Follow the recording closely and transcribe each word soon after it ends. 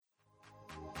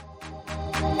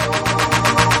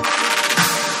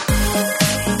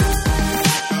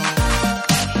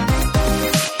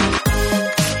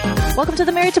welcome to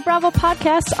the Married to Bravo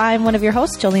podcast. I'm one of your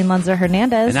hosts, Jolene Lunzer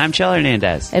Hernandez. And I'm Chell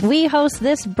Hernandez. And we host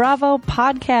this Bravo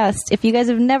podcast. If you guys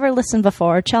have never listened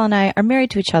before, Chell and I are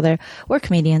married to each other. We're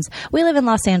comedians. We live in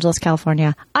Los Angeles,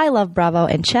 California. I love Bravo,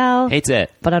 and Chell hates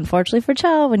it. But unfortunately for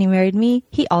Chell, when he married me,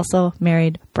 he also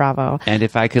married Bravo. And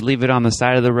if I could leave it on the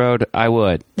side of the road, I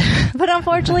would. But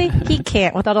unfortunately, he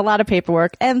can't without a lot of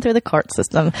paperwork and through the court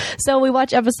system. So we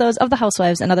watch episodes of The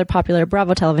Housewives and other popular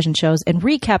Bravo television shows and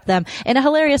recap them in a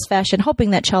hilarious fashion,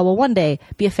 hoping that Chell will one day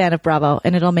be a fan of Bravo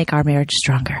and it'll make our marriage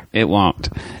stronger. It won't.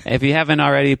 If you haven't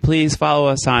already, please follow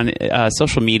us on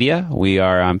social media. We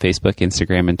are on Facebook,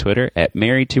 Instagram, and Twitter at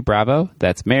Married to Bravo.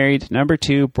 That's Married, number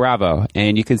 2, Bravo.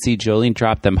 And you can see Jolene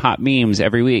drop them hot memes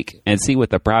every week and see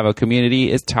what the Bravo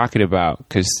community is talking about,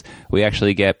 because we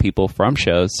actually get people from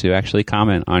shows to actually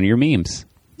comment on your memes.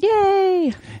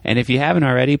 Yay! And if you haven't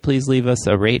already, please leave us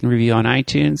a rate and review on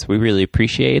iTunes. We really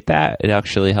appreciate that. It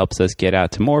actually helps us get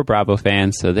out to more Bravo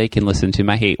fans so they can listen to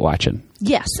my hate watching.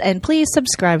 Yes, and please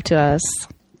subscribe to us.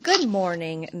 Good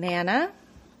morning, Nana.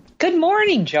 Good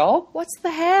morning, Joe. What's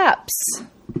the haps?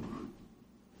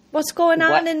 What's going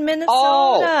on in Minnesota?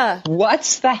 Oh,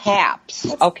 what's the haps?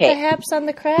 What's the haps on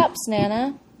the craps,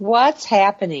 Nana? What's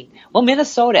happening? Well,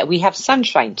 Minnesota, we have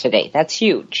sunshine today. That's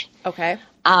huge. Okay.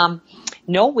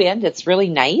 No wind. It's really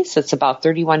nice. It's about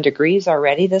 31 degrees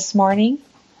already this morning.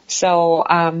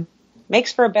 So,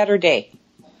 makes for a better day.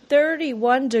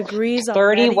 31 degrees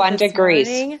already 31 this degrees.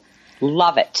 Morning.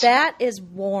 Love it. That is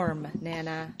warm,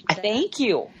 Nana. Thank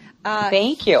you.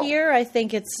 Thank you. Here, I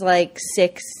think it's like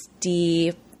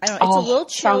 60. I don't know. It's a little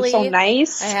chilly. Sounds so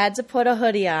nice. I had to put a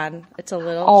hoodie on. It's a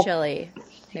little chilly.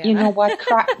 Nana. You know what?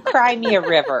 Cry me a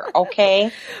river,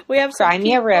 okay? We have Cry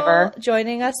me a river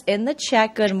joining us in the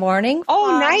chat. Good morning.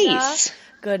 Oh, Fonda. nice.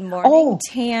 Good morning,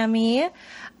 Tammy. In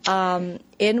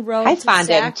road Hi, to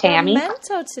Fonda and Tammy.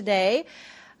 Sacramento today.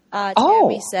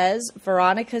 Tammy says,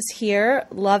 Veronica's here.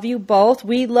 Love you both.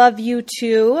 We love you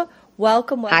too.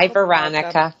 Welcome. Hi,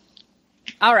 Veronica. Welcome.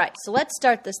 All right, so let's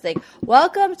start this thing.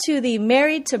 Welcome to the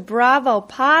Married to Bravo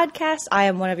podcast. I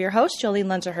am one of your hosts, Jolene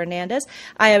Lunzer Hernandez.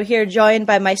 I am here joined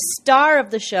by my star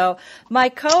of the show, my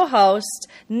co-host,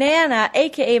 Nana,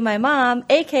 a.k.a. my mom,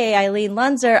 a.k.a. Eileen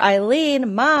Lunzer.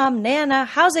 Eileen, Mom, Nana,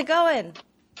 how's it going?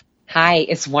 Hi,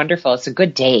 it's wonderful. It's a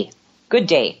good day. Good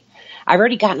day. I've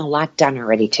already gotten a lot done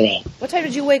already today. What time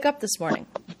did you wake up this morning?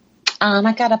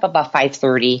 I got up about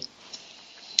 5:30.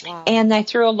 Wow. And I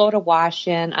threw a load of wash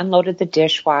in, unloaded the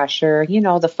dishwasher, you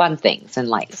know, the fun things in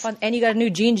life. And you got a new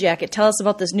jean jacket. Tell us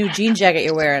about this new jean jacket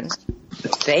you're wearing.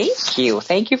 Thank you.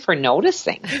 Thank you for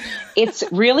noticing. It's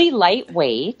really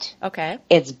lightweight. Okay.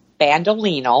 It's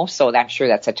Bandolino, so I'm sure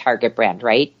that's a Target brand,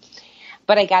 right?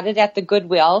 But I got it at the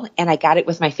Goodwill, and I got it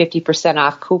with my 50%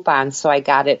 off coupon, so I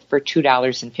got it for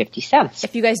 $2.50.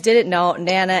 If you guys didn't know,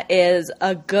 Nana is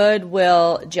a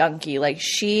Goodwill junkie. Like,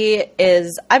 she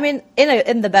is, I mean,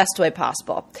 in the best way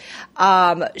possible.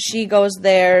 She goes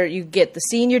there, you get the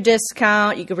senior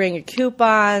discount, you can bring your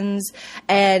coupons,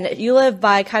 and you live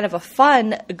by kind of a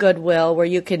fun Goodwill where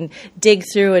you can dig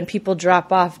through and people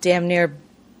drop off damn near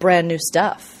brand new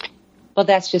stuff. Well,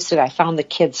 that's just it. I found the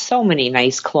kids so many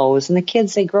nice clothes, and the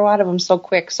kids, they grow out of them so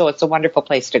quick, so it's a wonderful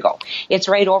place to go. It's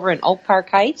right over in Oak Park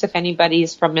Heights, if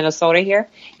anybody's from Minnesota here.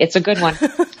 It's a good one.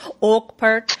 Oak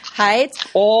Park Heights?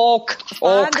 Oak.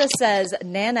 Fonda says,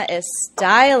 Nana is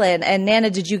styling. And Nana,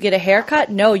 did you get a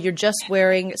haircut? No, you're just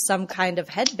wearing some kind of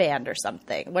headband or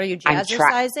something. What are you,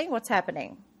 jazzercising? What's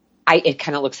happening? It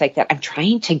kind of looks like that. I'm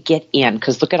trying to get in,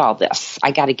 because look at all this.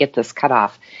 I got to get this cut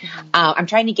off. Mm-hmm. I'm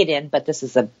trying to get in, but this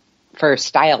is for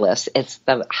stylists, it's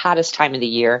the hottest time of the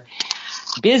year.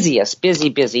 Busy,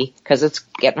 because it's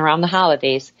getting around the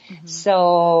holidays. Mm-hmm.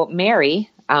 So Mary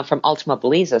from Ultima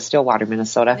Beliza, Stillwater,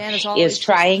 Minnesota, is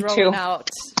trying to.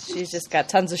 She's just got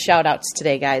tons of shout outs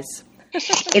today, guys.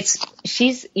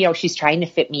 She's trying to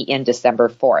fit me in December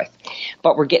 4th,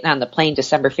 but we're getting on the plane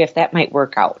December 5th. That might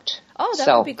work out. Oh,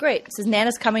 that would be great. It says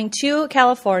Nana's coming to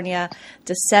California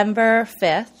December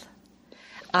 5th.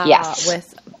 Yes.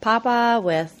 With Papa,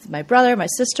 with my brother, my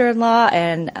sister-in-law,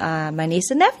 and my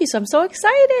niece and nephew. So I'm so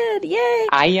excited. Yay.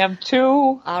 I am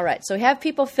too. All right. So we have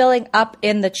people filling up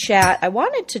in the chat. I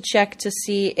wanted to check to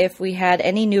see if we had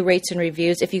any new rates and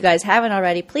reviews. If you guys haven't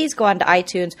already, please go on to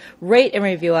iTunes, rate and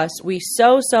review us. We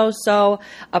so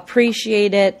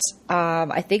appreciate it.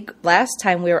 I think last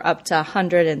time we were up to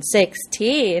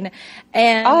 116.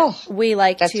 And we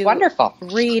like to wonderful.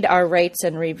 Read our rates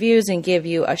and reviews and give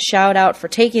you a shout out for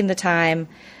taking the time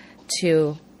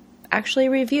to actually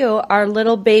review our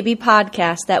little baby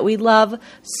podcast that we love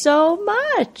so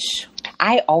much.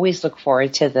 I always look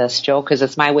forward to this, Joe, because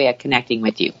it's my way of connecting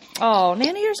with you. Oh,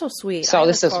 Nana, you're so sweet. So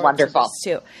this is wonderful.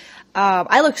 Too.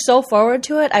 I look so forward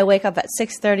to it. I wake up at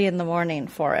 6:30 in the morning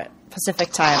for it,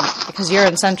 Pacific time, because you're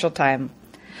in Central time.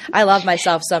 I love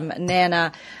myself some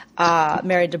Nana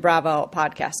Married to Bravo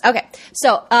podcast. Okay,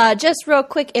 so just real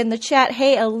quick in the chat.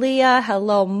 Hey, Aaliyah.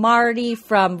 Hello, Marty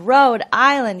from Rhode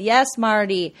Island. Yes,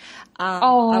 Marty.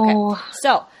 Okay.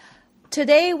 So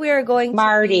today we are going to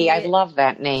Marty, I love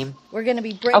that name. We're going to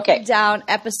be breaking down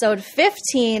episode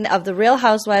 15 of The Real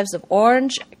Housewives of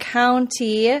Orange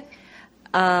County.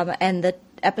 And the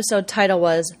episode title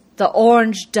was The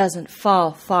Orange Doesn't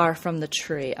Fall Far from the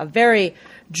Tree. A very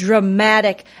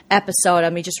dramatic episode.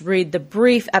 Let me just read the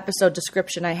brief episode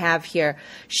description I have here.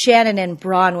 Shannon and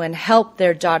Bronwyn help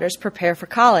their daughters prepare for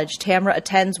college. Tamra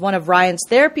attends one of Ryan's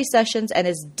therapy sessions and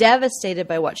is devastated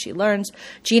by what she learns.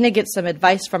 Gina gets some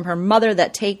advice from her mother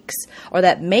that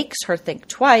makes her think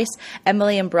twice.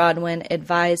 Emily and Bronwyn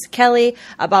advise Kelly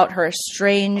about her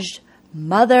estranged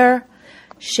mother.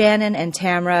 Shannon and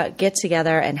Tamra get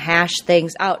together and hash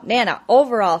things out. Nana,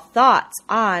 overall thoughts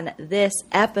on this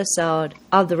episode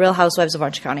of The Real Housewives of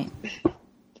Orange County?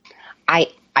 I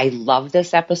love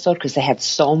this episode because it had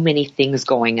so many things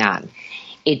going on.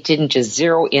 It didn't just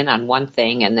zero in on one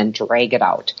thing and then drag it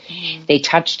out. Mm-hmm. They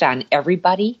touched on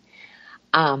everybody.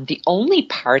 The only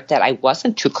part that I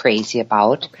wasn't too crazy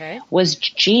about was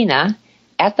Gina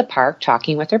at the park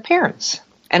talking with her parents.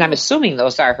 And I'm assuming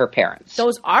those are her parents.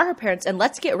 Those are her parents. And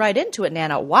let's get right into it,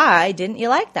 Nana. Why didn't you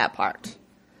like that part?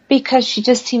 Because she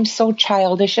just seems so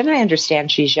childish. And I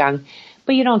understand she's young.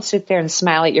 But you don't sit there and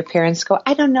smile at your parents and go,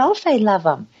 I don't know if I love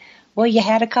them. Well, you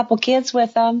had a couple kids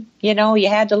with them. You know, you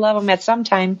had to love them at some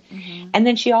time. Mm-hmm. And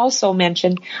then she also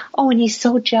mentioned, and he's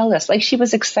so jealous. Like she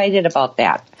was excited about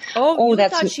that. I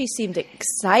thought she seemed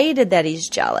excited that he's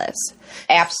jealous.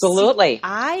 Absolutely. See,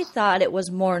 I thought it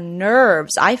was more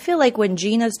nerves. I feel like when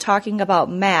Gina's talking about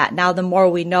Matt, now the more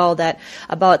we know that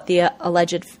about the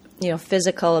alleged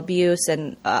physical abuse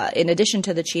and in addition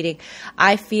to the cheating,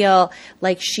 I feel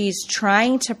like she's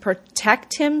trying to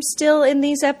protect him still in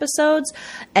these episodes.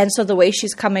 And so the way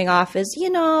she's coming off is,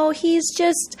 he's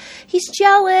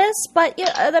jealous, but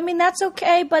that's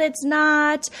okay, but it's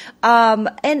not.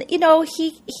 And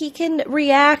he can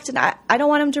react and I don't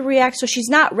want him to react. So she's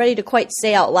not ready to quite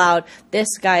say out loud,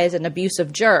 this guy is an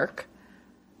abusive jerk.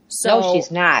 So no, she's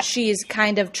not. She's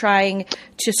kind of trying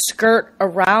to skirt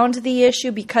around the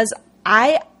issue because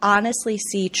I honestly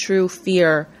see true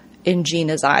fear in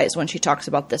Gina's eyes when she talks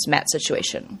about this Matt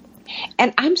situation.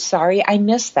 And I'm sorry, I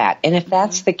missed that. And if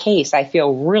that's the case, I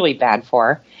feel really bad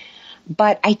for her.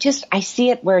 But I see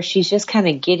it where she's just kind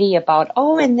of giddy about,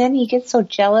 and then he gets so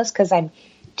jealous because I'm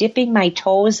dipping my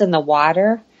toes in the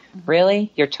water.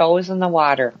 Really? Your toes in the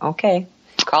water. Okay.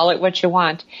 Call it what you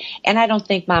want. And I don't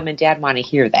think mom and dad want to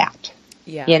hear that.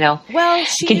 Yeah. Well,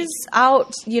 she's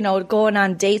out, going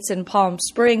on dates in Palm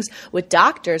Springs with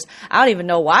doctors. I don't even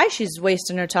know why she's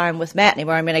wasting her time with Matt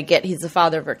anymore. I mean, I get he's the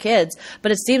father of her kids,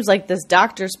 but it seems like this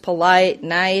doctor's polite,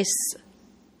 nice,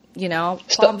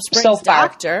 Palm Springs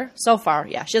doctor. So far,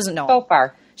 yeah. She doesn't know him. So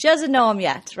far. She doesn't know him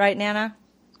yet. Right, Nana?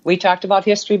 We talked about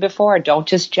history before. Don't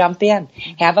just jump in.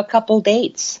 Have a couple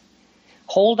dates.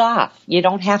 Hold off. You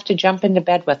don't have to jump into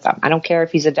bed with them. I don't care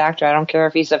if he's a doctor. I don't care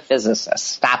if he's a physicist.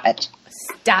 Stop it.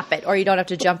 Stop it. Or you don't have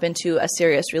to jump into a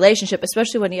serious relationship,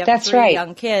 especially when you have three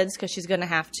young kids, because she's going to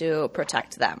have to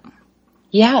protect them.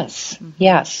 Yes. Mm-hmm.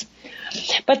 Yes.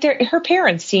 But her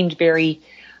parents seemed very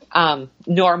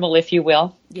normal, if you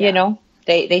will. Yeah.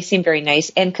 They seemed very nice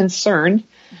and concerned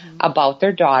about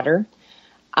their daughter.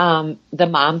 The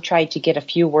mom tried to get a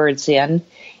few words in,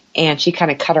 and she kind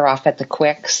of cut her off at the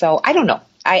quick. So I don't know.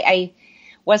 I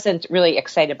wasn't really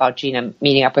excited about Gina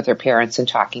meeting up with her parents and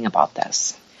talking about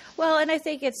this. Well, and I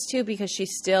think it's too because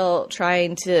she's still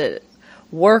trying to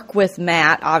work with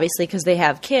Matt, obviously, because they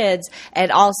have kids, and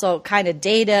also kind of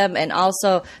date him and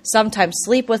also sometimes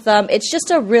sleep with them. It's just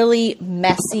a really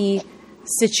messy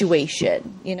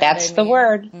situation. That's the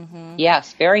word. Mm-hmm.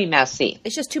 Yes, very messy.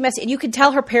 It's just too messy. And you can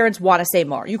tell her parents want to say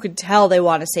more. You can tell they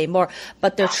want to say more,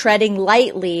 but they're treading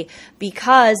lightly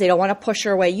because they don't want to push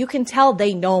her away. You can tell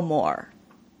they know more.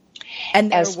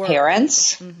 And as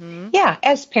parents,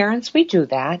 as parents, we do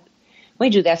that.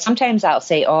 Sometimes I'll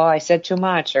say, I said too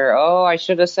much, or, I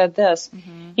should have said this.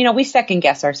 Mm-hmm. We second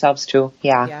guess ourselves too.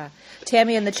 Yeah.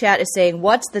 Tammy in the chat is saying,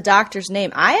 what's the doctor's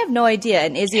name? I have no idea.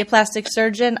 And is he a plastic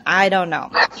surgeon? I don't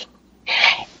know.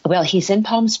 Well, he's in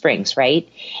Palm Springs, right?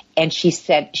 And she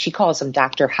said she calls him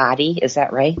Dr. Hottie. Is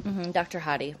that right? Mm-hmm, Dr.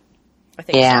 Hottie. I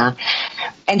think so.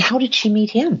 And how did she meet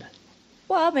him?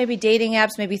 Well, maybe dating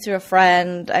apps, maybe through a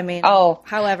friend. I mean,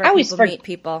 however people meet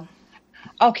people.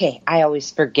 Okay, I always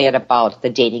forget about the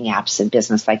dating apps and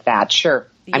business like that. Sure,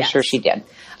 I'm Yes. sure she did.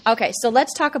 Okay, so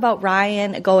let's talk about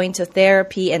Ryan going to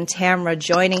therapy and Tamra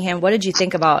joining him. What did you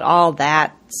think about all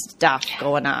that stuff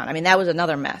going on? I mean, that was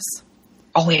another mess.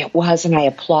 Oh, it was, and I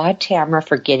applaud Tamra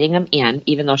for getting him in,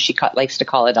 even though she likes to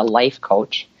call it a life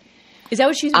coach. Is that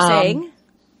what she was saying?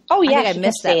 Oh, yeah. I think I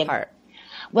missed that part.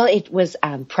 Well, it was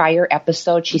prior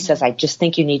episode. She says, I just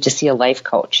think you need to see a life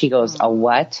coach. She goes, a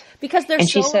what? Because they're And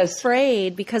so she says,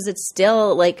 afraid, because it's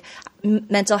still like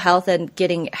mental health and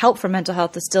getting help for mental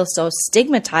health is still so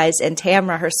stigmatized. And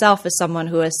Tamra herself is someone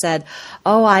who has said,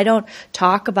 oh, I don't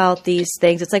talk about these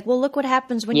things. It's like, well, look what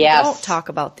happens when Yes. you don't talk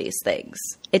about these things.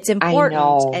 It's know.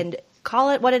 important. And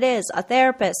call it what it is, a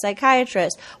therapist,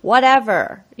 psychiatrist,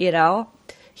 whatever, you know.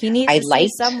 He needs to see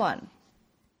someone.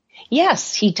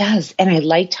 Yes, he does. And I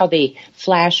liked how they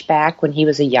flash back when he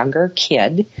was a younger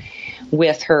kid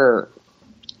with her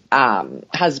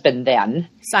husband then.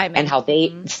 Simon. And how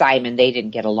Simon, they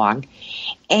didn't get along.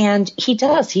 And he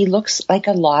does. He looks like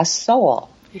a lost soul.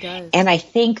 He does. And I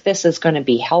think this is going to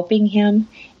be helping him,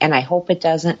 and I hope it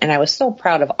doesn't. And I was so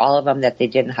proud of all of them that they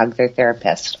didn't hug their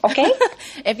therapist. Okay?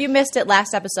 If you missed it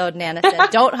last episode, Nana said,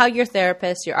 don't hug your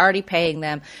therapist. You're already paying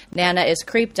them. Nana is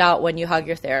creeped out when you hug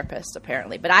your therapist,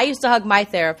 apparently. But I used to hug my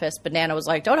therapist, but Nana was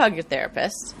like, don't hug your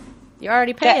therapist. You're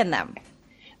already paying them.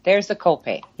 There's the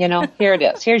copay. You know, here it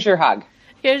is. Here's your hug.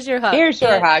 Here's your hug. Here's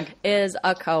your hug. Is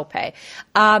a copay.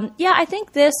 Yeah, I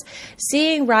think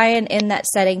seeing Ryan in that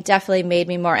setting definitely made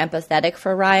me more empathetic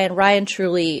for Ryan. Ryan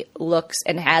truly looks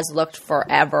and has looked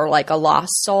forever like a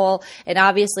lost soul. And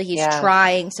obviously he's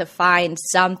trying to find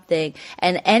something.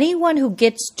 And anyone who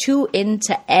gets too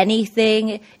into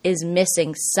anything is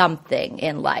missing something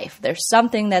in life. There's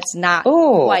something that's not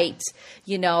quite,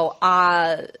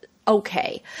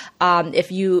 okay.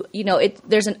 If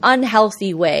there's an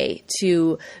unhealthy way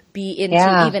to be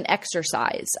into even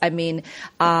exercise. I mean,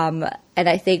 and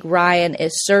I think Ryan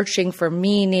is searching for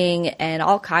meaning and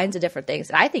all kinds of different things.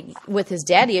 And I think with his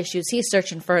daddy issues, he's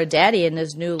searching for a daddy in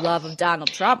his new love of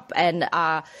Donald Trump and,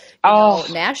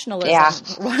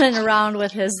 nationalism, running around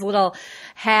with his little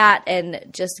hat and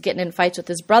just getting in fights with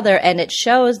his brother. And it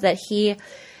shows that he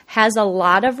has a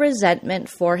lot of resentment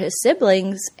for his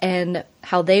siblings and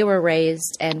how they were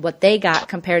raised and what they got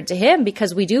compared to him,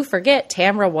 because we do forget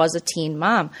Tamra was a teen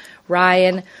mom.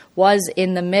 Ryan was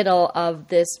in the middle of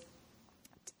this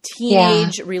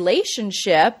teenage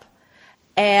relationship,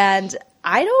 and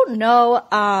I don't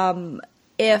know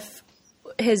if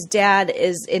his dad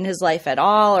is in his life at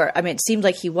all, or it seemed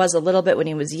like he was a little bit when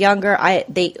he was younger. I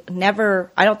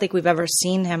don't think we've ever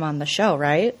seen him on the show,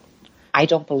 right? I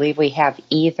don't believe we have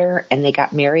either. And they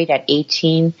got married at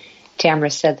 18. Tamra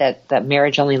said that the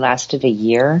marriage only lasted a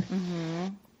year.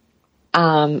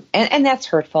 Mm-hmm. And that's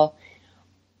hurtful.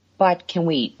 But can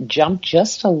we jump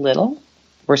just a little?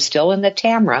 We're still in the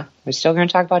Tamra. We're still going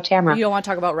to talk about Tamra. You don't want to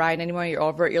talk about Ryan anymore? You're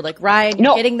over it? You're like, Ryan,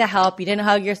 you're getting the help. You didn't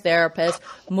hug your therapist.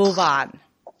 Move on.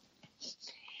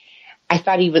 I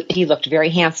thought he looked very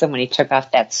handsome when he took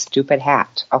off that stupid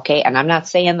hat. Okay, and I'm not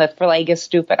saying the flag is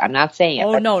stupid. I'm not saying it.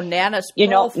 Oh no, Nana's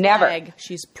pro flag. Never.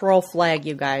 She's pro flag,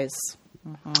 you guys.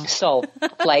 Mm-hmm. So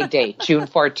Flag Day, June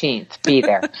 14th, be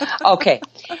there. Okay,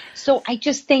 so I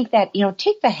just think that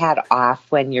take the hat off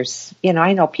when you're.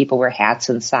 I know people wear hats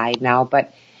inside now,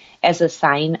 but as a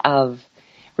sign of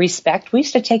respect, we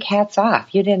used to take hats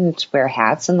off. You didn't wear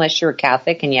hats unless you were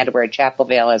Catholic and you had to wear a chapel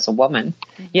veil as a woman.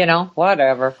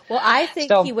 Whatever. Well, I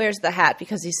think he wears the hat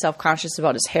because he's self-conscious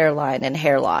about his hairline and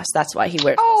hair loss. That's why he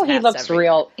wears his hats.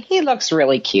 He looks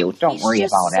really cute. Don't worry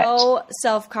about it. He's so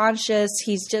self-conscious.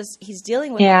 He's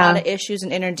dealing with a lot of issues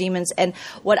and inner demons. And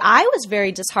what I was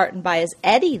very disheartened by is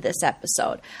Eddie this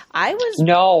episode. I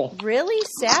was really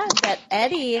sad that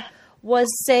Eddie was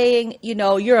saying,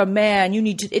 you're a man, you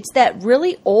need to, it's that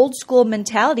really old school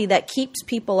mentality that keeps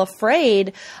people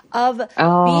afraid of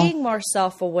being more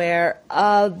self-aware,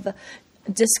 of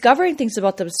discovering things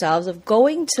about themselves, of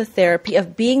going to therapy,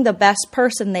 of being the best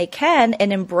person they can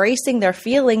and embracing their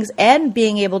feelings and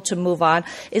being able to move on,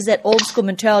 is that old school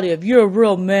mentality of you're a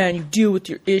real man, you deal with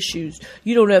your issues,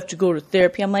 you don't have to go to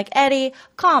therapy. I'm like, Eddie,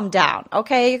 calm down,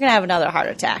 okay? You're going to have another heart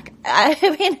attack.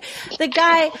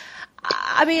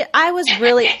 I was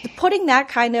really putting that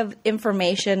kind of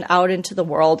information out into the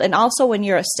world. And also when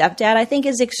you're a stepdad, I think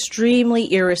is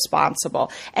extremely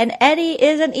irresponsible. And Eddie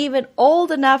isn't even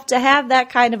old enough to have that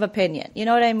kind of opinion. You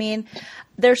know what I mean?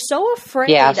 They're so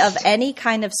afraid of any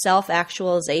kind of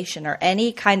self-actualization or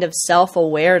any kind of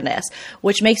self-awareness,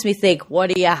 which makes me think,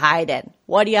 what are you hiding?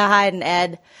 What are you hiding,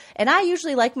 Ed? And I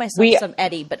usually like myself some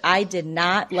Eddie, but I did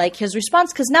not like his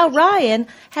response because now Ryan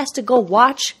has to go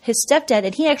watch his stepdad,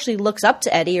 and he actually looks up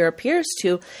to Eddie, or appears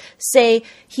to, say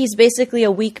he's basically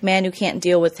a weak man who can't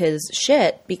deal with his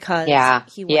shit because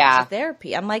he went to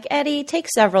therapy. I'm like, Eddie, take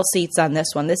several seats on this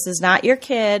one. This is not your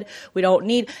kid. We don't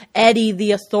need Eddie,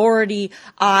 the authority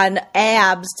on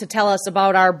abs, to tell us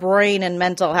about our brain and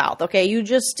mental health. Okay, you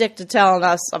just stick to telling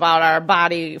us about our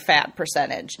body fat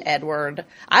percentage, Edward.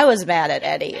 I was mad at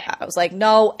Eddie. I was like,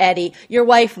 no, Eddie, your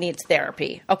wife needs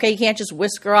therapy. Okay, you can't just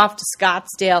whisk her off to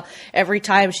Scottsdale every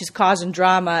time she's causing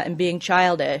drama and being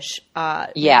childish.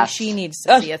 Yes. She needs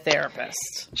to see a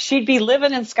therapist. She'd be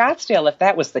living in Scottsdale if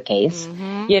that was the case,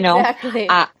 you know. Exactly.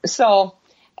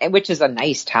 Which is a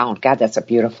nice town. God, that's a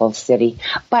beautiful city.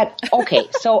 But, okay,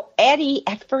 so Eddie,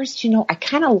 at first, you know, I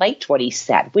kind of liked what he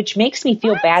said, which makes me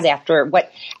feel bad after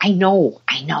what – I know.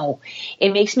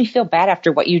 It makes me feel bad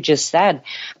after what you just said.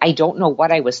 I don't know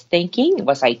what I was thinking.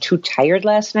 Was I too tired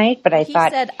last night? But he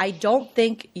said, I don't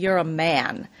think you're a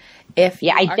man. If you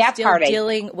are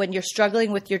still when you're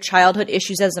struggling with your childhood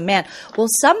issues as a man. Well,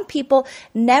 some people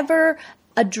never –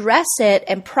 address it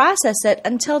and process it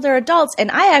until they're adults. And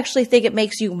I actually think it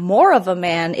makes you more of a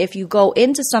man if you go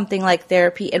into something like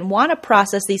therapy and want to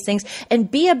process these things and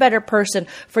be a better person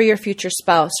for your future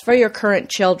spouse, for your current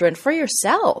children, for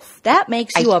yourself. That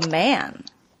makes you a man.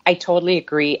 I totally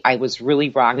agree. I was really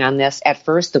wrong on this. At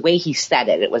first, the way he said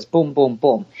it, it was boom, boom,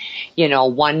 boom. You know,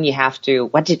 one, you have to,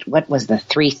 what was the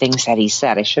 3 things that he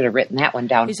said? I should have written that one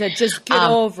down. He said, just get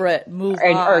over it, move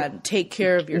on, take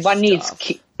care of your stuff.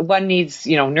 One needs,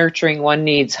 you know, nurturing, one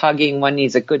needs hugging, one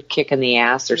needs a good kick in the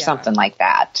ass or something like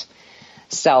that.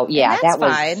 So, yeah, that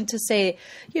was fine to say,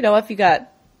 you know, if you got,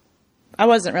 I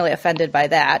wasn't really offended by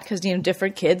that because, you know,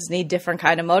 different kids need different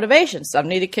kind of motivation. Some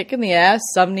need a kick in the ass.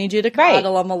 Some need you to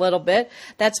coddle them a little bit.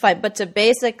 That's fine. But to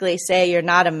basically say you're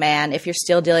not a man if you're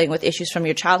still dealing with issues from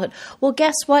your childhood. Well,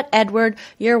 guess what, Edward?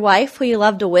 Your wife, who you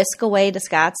love to whisk away to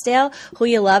Scottsdale, who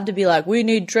you love to be like, we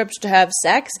need trips to have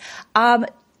sex,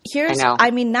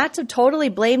 not to totally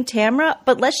blame Tamra,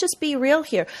 but let's just be real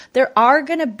here. There are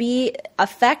going to be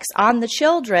effects on the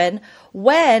children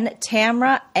when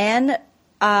Tamra and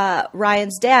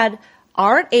Ryan's dad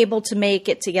aren't able to make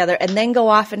it together and then go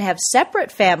off and have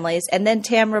separate families, and then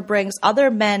Tamra brings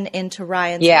other men into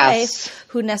Ryan's life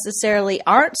who necessarily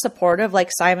aren't supportive, like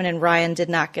Simon and Ryan did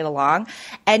not get along.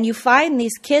 And you find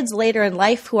these kids later in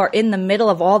life who are in the middle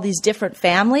of all these different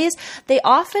families, they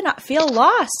often feel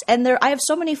lost. And I have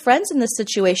so many friends in this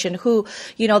situation who,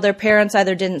 you know, their parents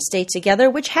either didn't stay together,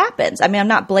 which happens. I mean, I'm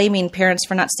not blaming parents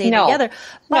for not staying together,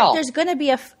 but there's going to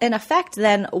be an effect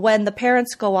then when the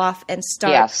parents go off and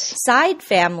start side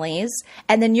families,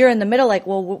 and then you're in the middle like,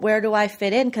 well, where do I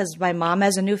fit in? Because my mom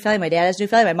has a new family, my dad has a new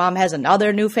family, my mom has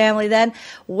another new family then.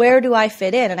 Where do I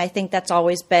fit in? And I think that's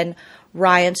always been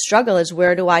Ryan's struggle, is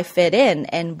where do I fit in?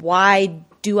 And why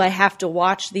do I have to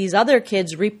watch these other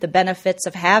kids reap the benefits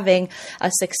of having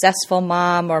a successful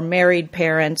mom or married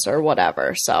parents or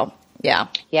whatever? So, yeah.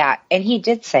 Yeah, and he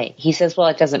did say, he says, well,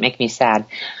 it doesn't make me sad.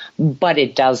 But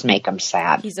it does make him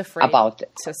sad. He's afraid about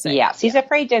it. To say yes, he's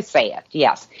afraid to say it.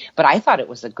 Yes, but I thought it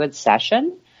was a good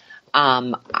session.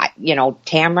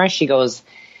 Tamra,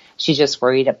 she's just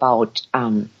worried about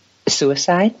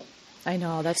suicide. I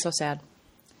know, that's so sad.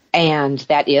 And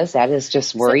that is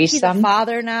just worrisome. He's a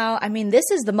father now. I mean, this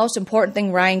is the most important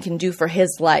thing Ryan can do for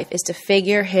his life, is to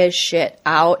figure his shit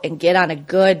out and get on a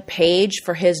good page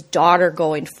for his daughter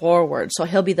going forward. So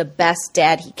he'll be the best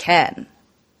dad he can.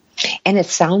 And it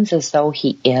sounds as though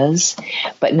he is,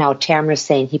 but now Tamra's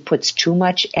saying he puts too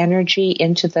much energy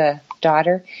into the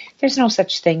daughter. There's no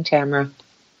such thing, Tamra.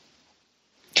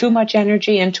 Too much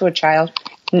energy into a child?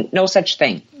 No such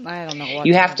thing. I don't know what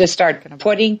you have to start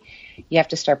putting. You have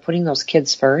to start putting those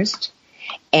kids first.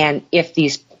 And if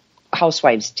these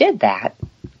housewives did that,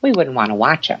 we wouldn't want to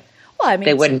watch them. Well, I mean,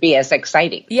 they wouldn't be as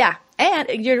exciting. Yeah.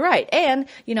 And you're right. And,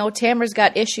 you know, Tamra's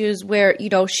got issues where, you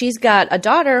know, she's got a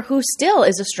daughter who still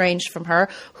is estranged from her,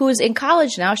 who's in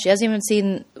college now. She hasn't even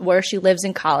seen where she lives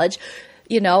in college,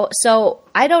 you know. So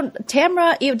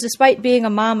Tamra, even despite being a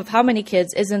mom of how many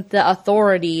kids, isn't the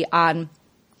authority on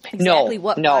exactly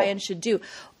what Ryan should do.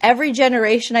 Every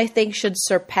generation, I think, should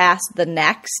surpass the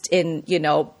next in, you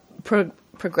know,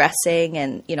 progressing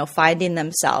and, you know, finding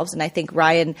themselves. And I think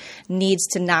Ryan needs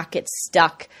to not get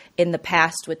stuck in the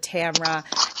past with Tamra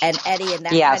and Eddie and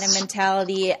that kind of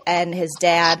mentality, and his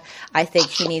dad. I think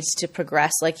he needs to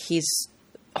progress like he's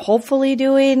hopefully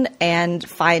doing, and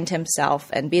find himself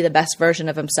and be the best version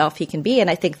of himself he can be. And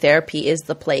I think therapy is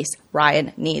the place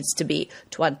Ryan needs to be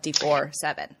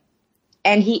 24/7.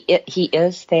 And he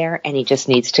is there, and he just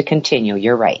needs to continue.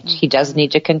 You're right. Mm-hmm. He does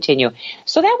need to continue.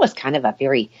 So that was kind of a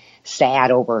very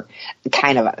sad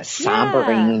kind of a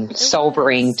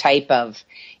sobering type of,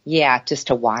 just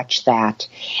to watch that.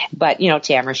 But,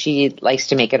 Tamara, she likes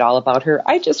to make it all about her.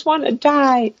 I just want to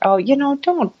die. Oh,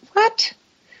 don't. What?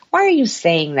 Why are you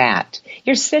saying that?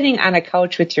 You're sitting on a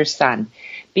couch with your son.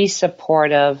 Be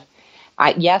supportive.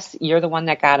 Yes, you're the one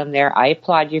that got him there. I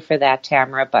applaud you for that,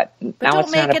 Tamara, but now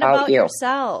it's not about you.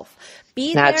 Yourself.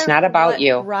 Be no, there it's not about what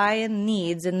you. Ryan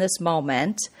needs in this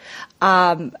moment.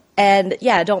 And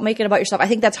don't make it about yourself. I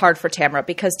think that's hard for Tamara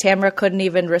because Tamara couldn't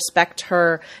even respect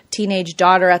her teenage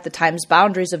daughter at the time's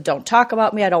boundaries of don't talk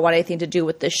about me. I don't want anything to do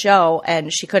with the show.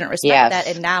 And she couldn't respect that.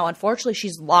 And now, unfortunately,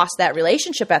 she's lost that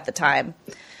relationship at the time.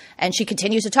 And she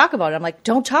continues to talk about it. I'm like,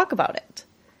 don't talk about it.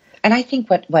 And I think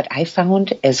what I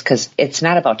found is because it's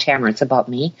not about Tamara, it's about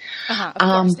me. Of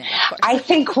course. I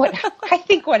think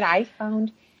what I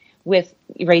found with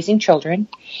raising children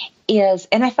is,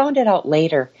 and I found it out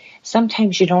later,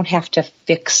 sometimes you don't have to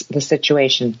fix the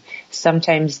situation.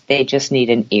 Sometimes they just need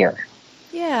an ear.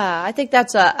 Yeah, I think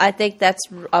that's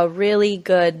a really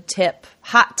good tip.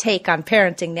 Hot take on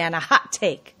parenting, Nana. Hot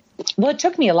take. Well, it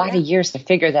took me a lot of years to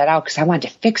figure that out because I wanted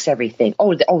to fix everything.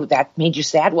 Oh, that made you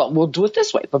sad? Well, we'll do it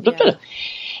this way.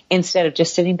 Instead of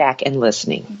just sitting back and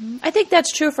listening. Mm-hmm. I think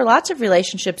that's true for lots of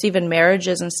relationships, even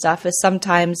marriages and stuff, is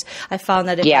sometimes I found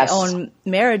that in my own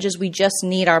marriages, we just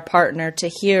need our partner to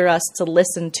hear us, to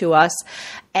listen to us,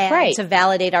 and to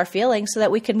validate our feelings so that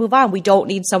we can move on. We don't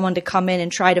need someone to come in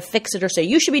and try to fix it or say,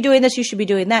 you should be doing this, you should be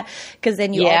doing that, because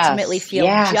then you ultimately feel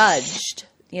judged.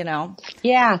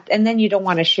 Yeah, and then you don't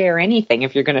want to share anything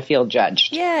if you're going to feel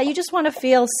judged. Yeah, you just want to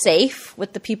feel safe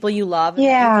with the people you love and you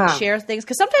can share things.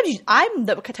 Because sometimes I'm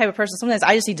the type of person, sometimes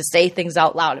I just need to say things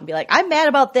out loud and be like, I'm mad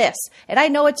about this. And I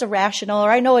know it's irrational or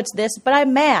I know it's this, but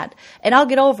I'm mad. And I'll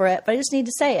get over it, but I just need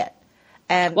to say it.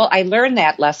 And well, I learned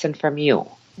that lesson from you.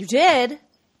 You did?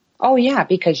 Oh, yeah,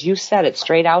 because you said it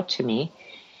straight out to me.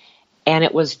 And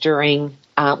it was during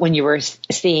when you were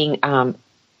seeing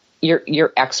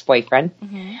your ex-boyfriend.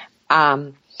 Mm-hmm.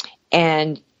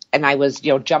 And I was,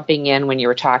 jumping in when you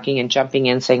were talking and jumping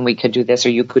in saying we could do this or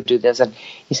you could do this. And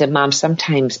he said, Mom,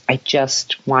 sometimes I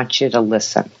just want you to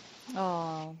listen.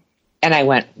 Oh. And I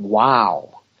went,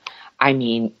 wow. I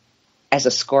mean, as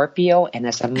a Scorpio and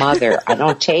as a mother, I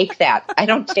don't take that. I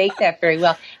don't take that very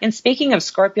well. And speaking of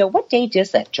Scorpio, what date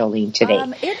is that, Jolene, today?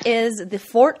 It is the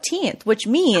 14th, which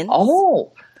means...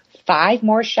 5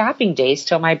 more shopping days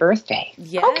till my birthday.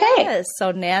 Yes. Okay.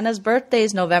 So Nana's birthday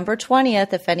is November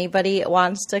 20th if anybody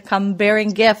wants to come bearing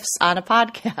gifts on a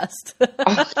podcast.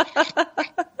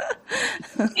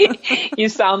 You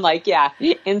sound like,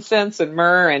 incense and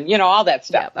myrrh and, all that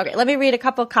stuff. Yeah. Okay, let me read a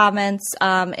couple comments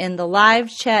in the live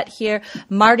chat here.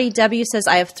 Marty W. says,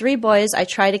 I have 3 boys. I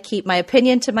try to keep my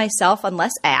opinion to myself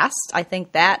unless asked. I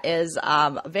think that is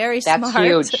very smart.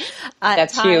 That's huge.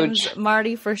 That's huge.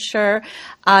 Marty, for sure.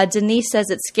 Denise says,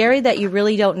 it's scary that you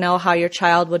really don't know how your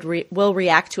child will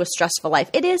react to a stressful life.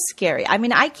 It is scary. I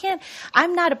mean,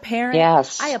 I'm not a parent.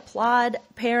 Yes. I applaud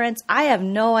parents. I have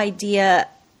no idea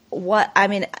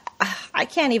I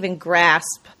can't even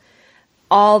grasp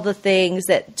all the things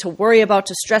that to worry about,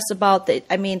 to stress about. That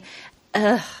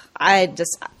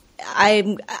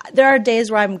there are days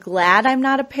where I'm glad I'm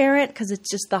not a parent because it's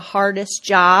just the hardest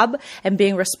job and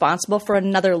being responsible for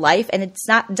another life. And it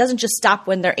doesn't just stop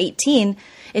when they're 18.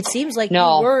 It seems like you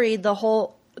worry their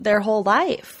whole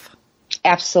life.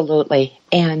 Absolutely.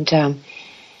 And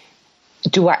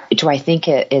do I think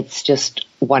it's just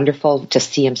wonderful to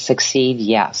see them succeed?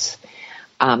 Yes.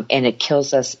 And it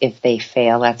kills us if they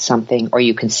fail at something, or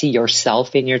you can see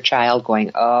yourself in your child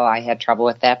going, oh, I had trouble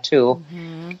with that too.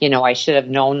 Mm-hmm. I should have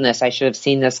known this. I should have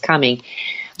seen this coming.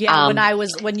 Yeah.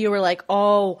 When you were like,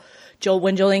 oh,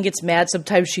 when Jolene gets mad,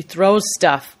 sometimes she throws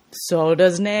stuff. So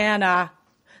does Nana.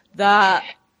 The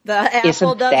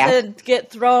apple doesn't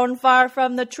get thrown far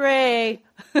from the tray.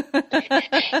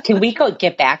 Can we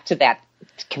get back to that?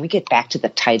 Can we get back to the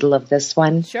title of this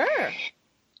one? Sure.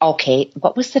 Okay,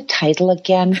 what was the title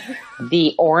again?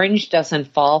 The orange doesn't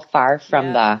fall far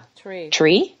from the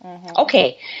tree? Mm-hmm.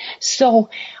 Okay, so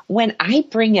when I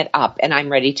bring it up and I'm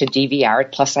ready to DVR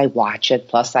it, plus I watch it,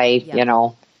 plus I,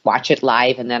 watch it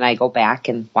live and then I go back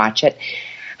and watch it.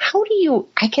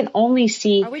 I can only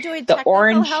see Are we doing the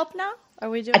orange. Help now? Are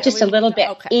we doing just a little bit,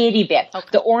 okay. Itty bit. Okay.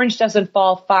 The orange doesn't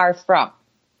fall far from.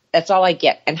 That's all I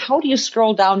get. And how do you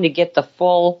scroll down to get the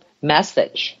full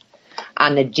message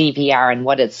on the DVR and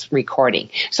what it's recording?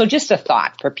 So just a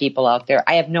thought for people out there.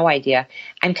 I have no idea.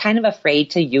 I'm kind of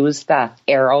afraid to use the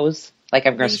arrows Like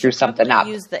I'm going to screw something up.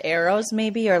 Use the arrows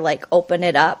maybe, or like open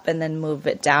it up and then move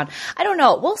it down. I don't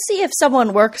know. We'll see if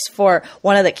someone works for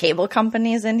one of the cable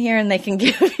companies in here and they can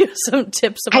give you some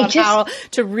tips about how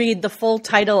to read the full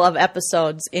title of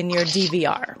episodes in your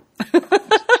DVR.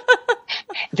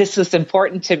 This was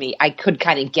important to me. I could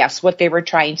kind of guess what they were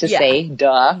trying to say.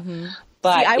 Duh. Mm-hmm.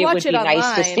 But I watch it would be online,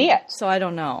 nice to see it. So I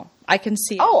don't know. I can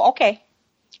see it. Oh, okay.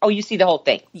 Oh, you see the whole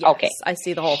thing. Yes, okay. I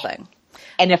see the whole thing.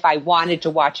 And if I wanted to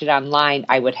watch it online,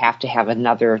 I would have to have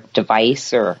another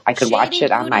device, or I could watch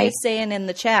it on my... is saying in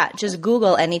the chat, just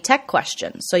Google any tech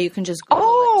questions. So you can just Google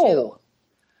it too.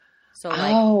 So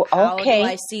like, how do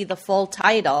I see the full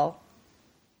title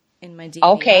in my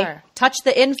DVR? Okay. Touch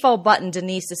the info button,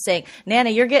 Denise is saying.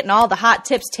 Nana, you're getting all the hot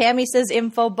tips. Tammy says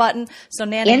info button. So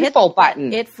Nana, hit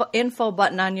the info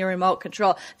button on your remote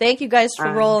control. Thank you guys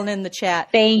for rolling in the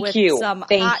chat. Thank you. Some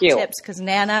hot tips, because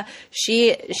Nana,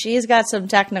 she's got some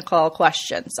technical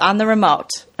questions on the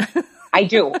remote. I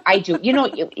do. You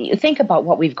know, you think about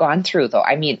what we've gone through, though.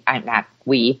 I mean, I'm not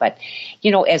we, but,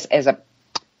 you know, as a,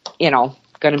 you know,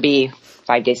 going to be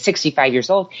 5 days, 65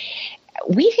 years old,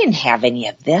 we didn't have any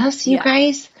of this, you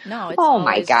guys. No. It's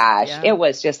my gosh. Yeah. It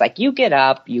was just like you get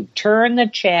up, you turn the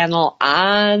channel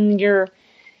on your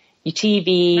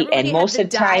TV, remember and most of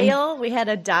the time we had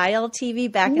a dial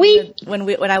TV back when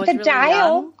I was really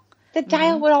young. The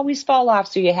dial would always fall off,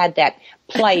 so you had that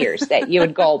players that you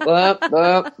would go bump,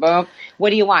 bump, bump.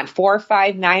 What do you want? 4,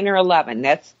 5, 9, or 11?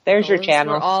 There's your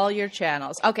channel. All your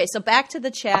channels. Okay, so back to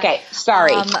the chat. Okay,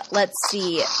 sorry. Let's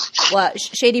see. Well,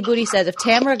 Shady Booty says, if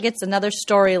Tamara gets another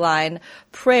storyline,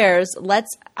 prayers,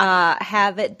 let's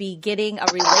have it be getting a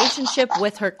relationship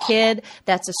with her kid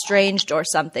that's estranged or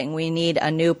something. We need a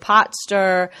new pot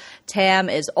stir. Tam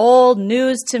is old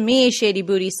news to me, Shady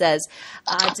Booty says.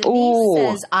 Denise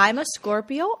says, I'm a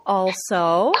Scorpio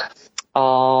also.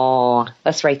 Oh,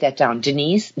 let's write that down.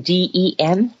 Denise,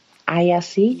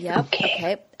 DENISE. Yep.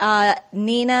 Okay.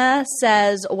 Nina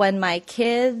says, when my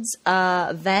kids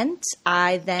vent,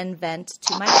 I then vent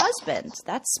to my husband.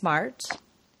 That's smart.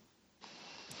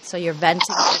 So you're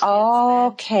venting.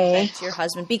 Vent to your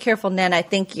husband. Be careful, Nan. I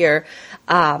think your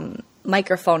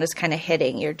microphone is kind of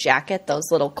hitting your jacket. Those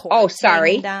little cords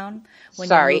hanging down when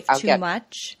you move too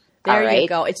much. There you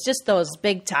go. It's just those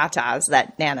big tatas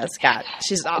that Nana's got.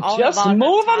 She's all just about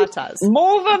move them, tatas.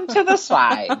 Move them to the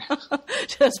side.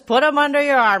 Just put them under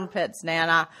your armpits,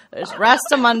 Nana. Just rest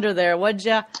them under there, would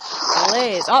you?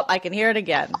 Please. Oh, I can hear it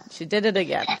again. She did it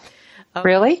again.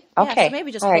 Really? Okay. Yeah, so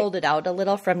maybe just hold it out a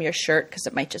little from your shirt because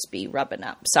it might just be rubbing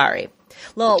up. Sorry.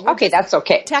 That's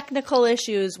okay. Technical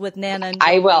issues with Nana and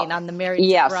I will. On the Married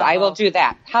Yes, Bravo I will do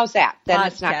that. How's that? Then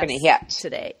it's not going to hit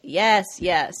today. Yes.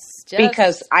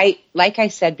 Because like I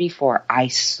said before, I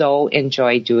so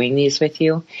enjoy doing these with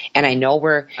you, and I know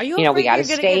we got to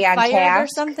stay on task or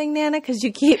something, Nana, because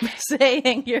you keep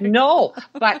saying you're no,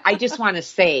 but I just want to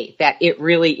say that it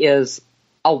really is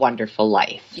a wonderful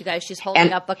life. You guys, she's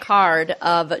holding up a card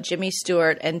of Jimmy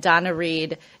Stewart and Donna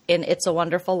Reed in It's a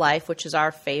Wonderful Life, which is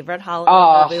our favorite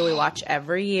holiday movie we watch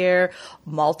every year,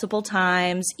 multiple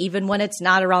times. Even when it's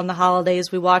not around the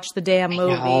holidays, we watch the damn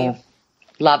movie.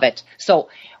 Love it. So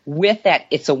with that,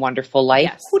 It's a Wonderful Life.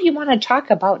 Yes. Who do you want to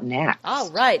talk about next? All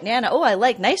right, Nana. Oh, I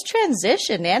like nice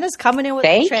transition. Nana's coming in with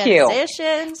transitions.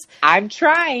 You. I'm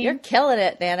trying. You're killing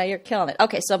it, Nana. You're killing it.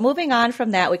 Okay, so moving on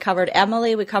from that, we covered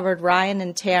Emily, we covered Ryan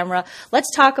and Tamara.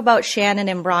 Let's talk about Shannon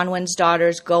and Bronwyn's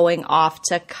daughters going off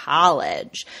to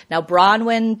college. Now,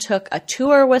 Bronwyn took a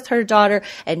tour with her daughter,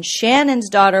 and Shannon's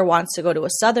daughter wants to go to a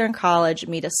Southern college,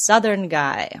 meet a Southern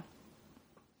guy.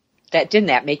 Didn't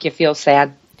that make you feel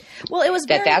sad? Well, it was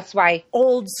that's why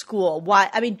old school. Why?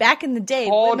 I mean, back in the day,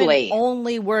 women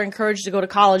only were encouraged to go to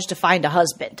college to find a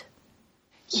husband.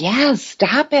 Yeah,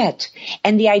 stop it.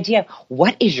 And the idea,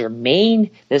 what is your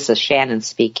main, this is Shannon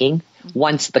speaking,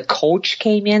 once the coach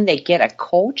came in, they get a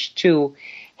coach to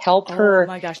help her. Oh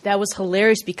my gosh, that was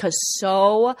hilarious because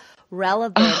so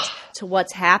relevant to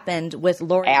what's happened with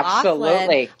Lori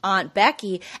Loughlin, Aunt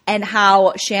Becky, and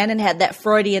how Shannon had that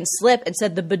Freudian slip and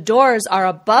said the Bedores are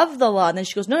above the law. And then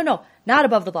she goes, no, not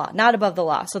above the law, not above the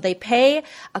law. So they pay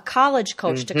a college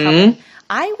coach to come in.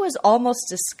 I was almost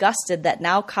disgusted that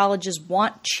now colleges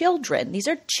want children. These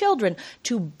are children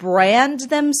to brand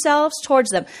themselves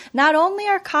towards them. Not only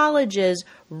are colleges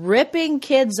ripping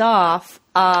kids off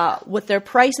with their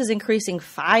prices increasing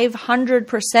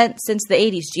 500% since the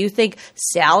 80s. Do you think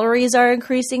salaries are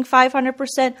increasing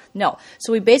 500%? No.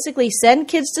 So we basically send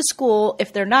kids to school.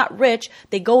 If they're not rich,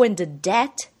 they go into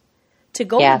debt to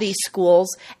go to these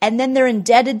schools, and then they're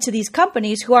indebted to these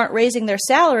companies who aren't raising their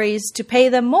salaries to pay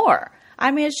them more.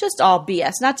 I mean, it's just all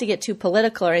BS, not to get too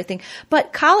political or anything,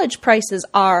 but college prices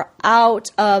are out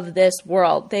of this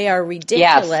world. They are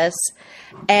ridiculous.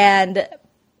 Yes. And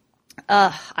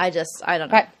I don't know.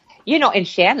 But, and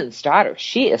Shannon's daughter,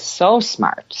 she is so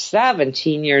smart,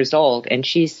 17 years old, and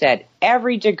she said,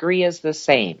 every degree is the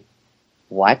same.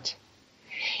 What?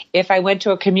 If I went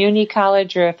to a community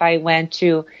college or if I went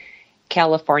to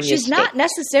California She's State. Not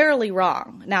necessarily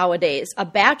wrong nowadays. A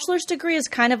bachelor's degree is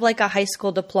kind of like a high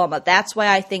school diploma. That's why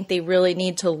I think they really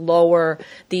need to lower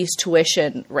these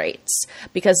tuition rates,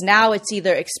 because now it's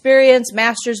either experience,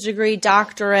 master's degree,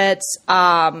 doctorates.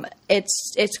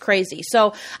 It's crazy.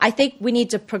 So I think we need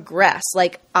to progress,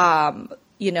 and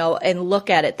look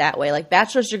at it that way. Like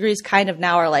bachelor's degrees kind of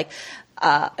now are like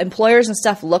employers and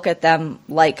stuff look at them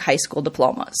like high school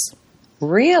diplomas.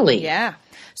 Really? Yeah.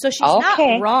 So she's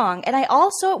not wrong. And I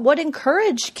also would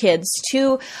encourage kids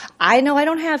to, I know I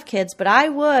don't have kids, but I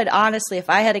would, honestly, if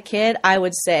I had a kid, I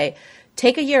would say,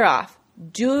 take a year off.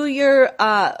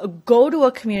 Go to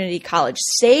a community college,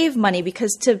 save money,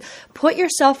 because to put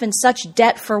yourself in such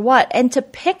debt for what? And to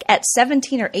pick at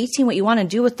 17 or 18 what you want to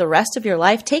do with the rest of your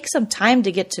life, take some time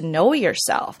to get to know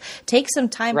yourself. Take some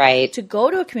time to go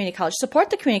to a community college.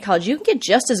 Support the community college. You can get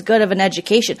just as good of an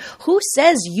education. Who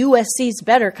says USC's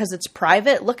better because it's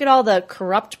private? Look at all the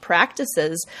corrupt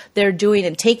practices they're doing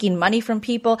and taking money from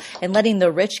people and letting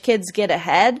the rich kids get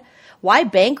ahead. Why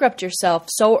bankrupt yourself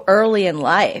so early in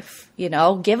life?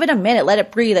 Give it a minute, let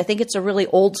it breathe. I think it's a really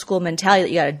old school mentality that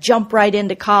you got to jump right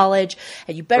into college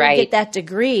and you better get that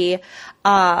degree.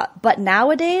 But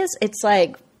nowadays it's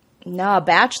like, no, a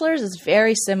bachelor's is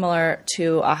very similar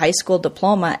to a high school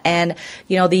diploma. And,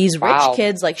 these rich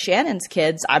kids like Shannon's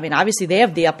kids, I mean, obviously they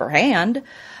have the upper hand.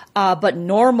 But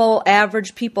normal,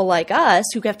 average people like us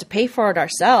who have to pay for it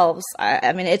ourselves,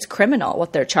 I mean, it's criminal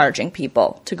what they're charging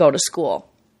people to go to school.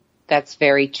 That's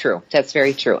very true. That's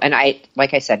very true. And I,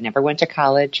 like I said, never went to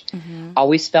college. Mm-hmm.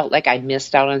 Always felt like I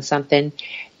missed out on something.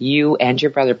 You and your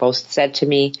brother both said to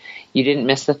me, you didn't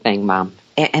miss a thing, Mom.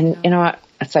 And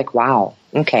it's like, wow.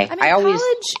 Okay. I mean, college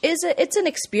it's an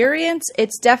experience.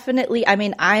 It's definitely, I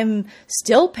mean, I'm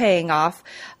still paying off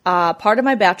part of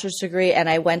my bachelor's degree, and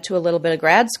I went to a little bit of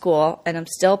grad school, and I'm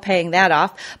still paying that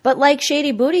off. But like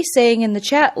Shady Booty's saying in the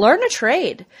chat, learn a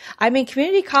trade. I mean,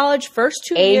 community college, first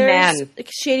 2 years,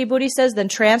 Shady Booty says, then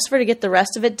transfer to get the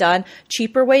rest of it done.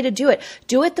 Cheaper way to do it.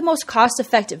 Do it the most cost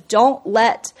effective. Don't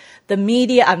let the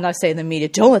media, I'm not saying the media,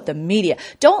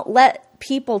 don't let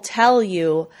people tell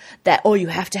you that, you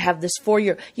have to have this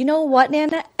 4-year. You know what,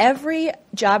 Nana? Every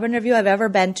job interview I've ever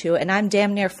been to, and I'm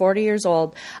damn near 40 years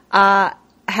old, no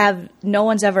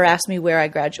one's ever asked me where I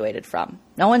graduated from.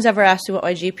 No one's ever asked me what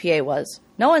my GPA was.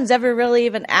 No one's ever really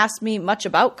even asked me much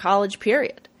about college,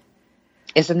 period.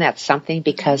 Isn't that something?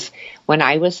 Because when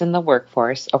I was in the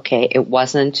workforce, it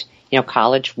wasn't,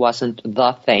 college wasn't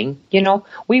the thing.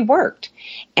 We worked.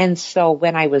 And so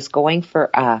when I was going for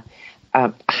a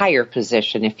higher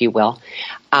position, if you will,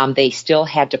 they still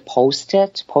had to post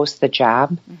the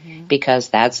job, because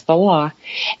that's the law.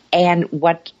 And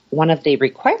one of the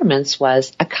requirements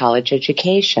was a college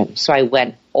education. So I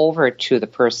went over to the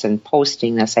person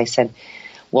posting this. I said,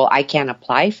 well, I can't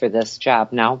apply for this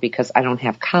job now because I don't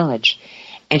have college.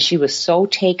 And she was so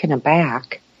taken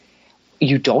aback.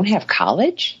 You don't have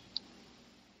college?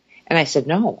 And I said,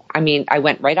 no. I mean, I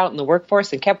went right out in the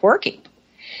workforce and kept working.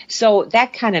 So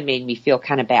that kind of made me feel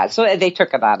kind of bad. So they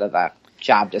took it out of the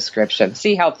job description.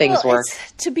 See how things work.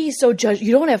 To be so judged,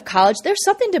 you don't have college. There's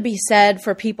something to be said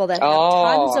for people that have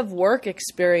tons of work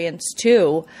experience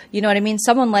too. You know what I mean?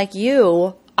 Someone like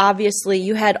you, obviously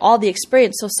you had all the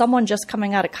experience. So someone just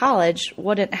coming out of college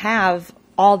wouldn't have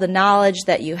all the knowledge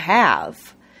that you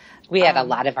have. We had a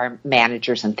lot of our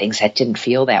managers and things that didn't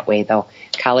feel that way, though.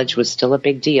 College was still a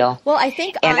big deal. Well, I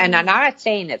think... And I'm not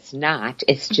saying it's not.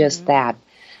 It's just that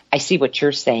I see what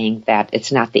you're saying, that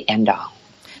it's not the end-all.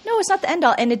 No, it's not the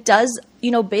end-all. And it does,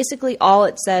 basically all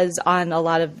it says on a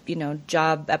lot of,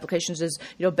 job applications is,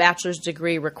 bachelor's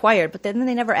degree required. But then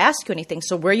they never ask you anything.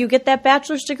 So where you get that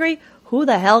bachelor's degree, who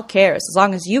the hell cares? As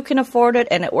long as you can afford it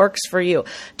and it works for you.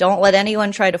 Don't let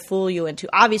anyone try to fool you into...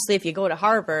 Obviously, if you go to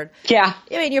Harvard,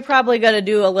 you're probably going to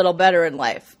do a little better in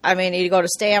life. I mean, you go to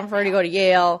Stanford, you go to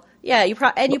Yale. Yeah, you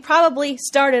probably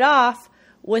started off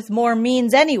with more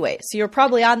means anyway. So you're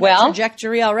probably on that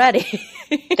trajectory already.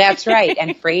 That's right.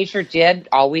 And Frasier did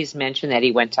always mention that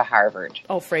he went to Harvard.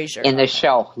 Oh, Frasier. In the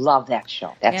show. Love that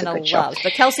show. That's a good show.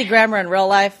 But Kelsey Grammer in real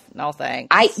life, no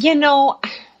thanks.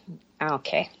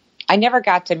 Okay. I never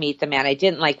got to meet the man. I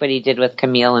didn't like what he did with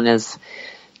Camille and his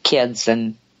kids,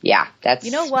 and Yeah, that's,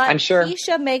 you know what? I'm sure.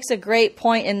 Keisha makes a great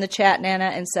point in the chat, Nana,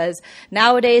 and says,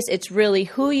 nowadays it's really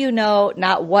who you know,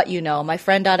 not what you know. My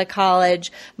friend out of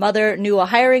college, mother knew a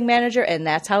hiring manager, and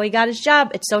that's how he got his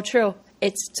job. It's so true.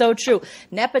 It's so true.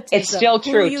 Nepotism. It's still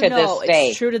true to this day.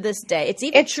 It's true to this day. It's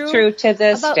even true to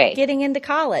this about day. Getting into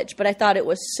college. But I thought it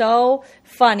was so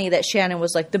funny that Shannon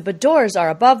was like, the Badors are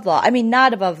above the law. I mean,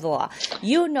 not above the law.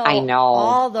 You know, I know.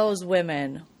 all those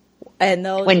women and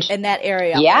those in that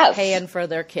area yes. are paying for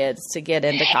their kids to get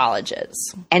into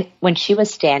colleges. And when she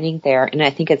was standing there, and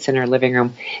I think it's in her living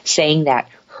room, saying that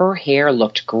her hair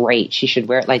looked great. She should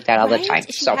wear it like that all the time.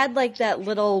 She had like that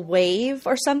little wave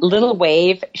or something. Little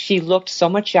wave. She looked so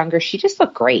much younger. She just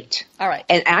looked great. All right.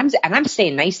 And I'm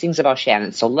saying nice things about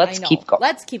Shannon. So let's keep going.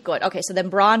 Let's keep going. Okay. So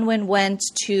then Bronwyn went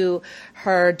to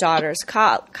her daughter's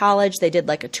college. They did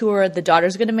like a tour. The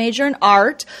daughter's going to major in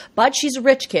art, but she's a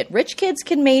rich kid. Rich kids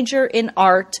can major in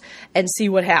art and see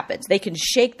what happens. They can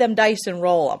shake them dice and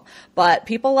roll them. But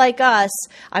people like us,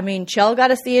 I mean, Chell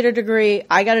got a theater degree.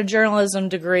 I got a journalism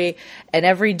degree. And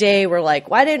every day we're like,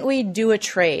 why didn't we do a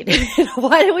trade?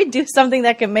 Why didn't we do something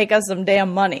that can make us some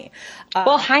damn money?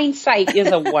 Well, hindsight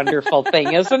is a wonderful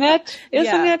thing, isn't it?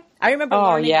 Isn't it? I remember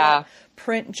learning what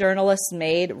print journalists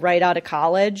made right out of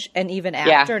college and even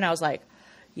after. And I was like,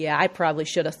 yeah, I probably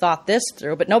should have thought this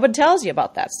through, but nobody tells you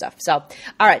about that stuff. So,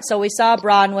 all right. So we saw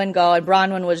Bronwyn go, and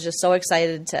Bronwyn was just so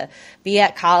excited to be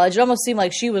at college. It almost seemed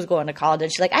like she was going to college. And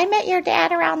she's like, I met your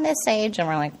dad around this age. And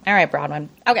we're like, all right, Bronwyn.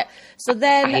 Okay. So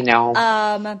then, I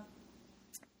know.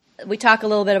 We talk a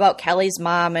little bit about Kelly's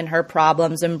mom and her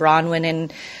problems, and Bronwyn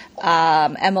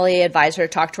and Emily advised her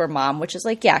to talk to her mom, which is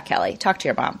like, yeah, Kelly, talk to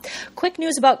your mom. Quick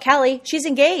news about Kelly. She's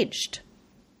engaged.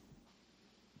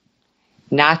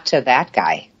 Not to that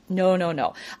guy.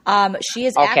 No. She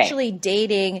is actually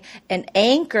dating an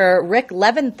anchor, Rick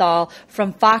Leventhal,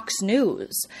 from Fox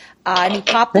News. And he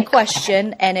popped the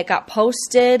question, and it got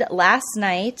posted last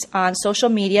night on social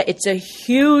media. It's a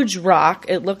huge rock.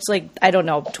 It looks like, I don't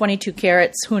know, 22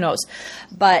 carats. Who knows?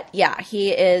 But, yeah,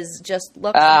 he looks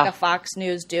like a Fox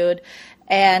News dude.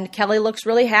 And Kelly looks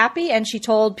really happy, and she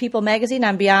told People Magazine,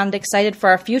 I'm beyond excited for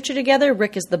our future together.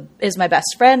 Rick is my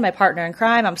best friend, my partner in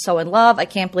crime. I'm so in love. I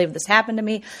can't believe this happened to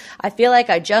me. I feel like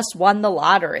I just won the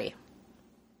lottery.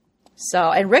 So,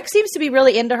 and Rick seems to be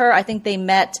really into her. I think they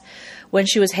met when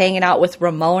she was hanging out with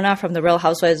Ramona from The Real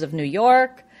Housewives of New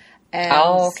York.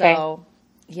 And so,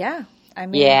 yeah. I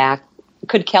mean, yeah.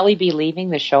 Could Kelly be leaving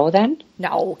the show then?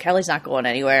 No, Kelly's not going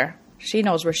anywhere. She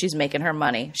knows where she's making her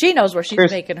money. She knows where she's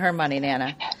making her money,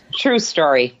 Nana. True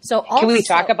story. So also, can we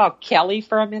talk about Kelly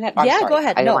for a minute? Yeah, go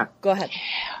ahead. Go ahead.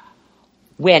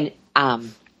 When,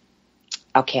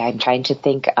 okay, I'm trying to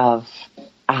think of,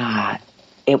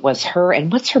 it was her,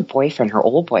 and what's her boyfriend, her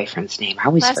old boyfriend's name? I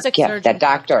always forget. That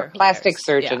doctor, plastic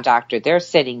surgeon doctor. They're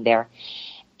sitting there.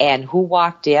 And who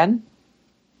walked in?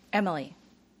 Emily.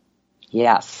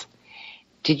 Yes.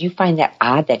 Did you find that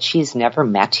odd that she's never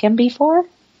met him before?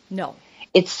 No.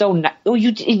 It's so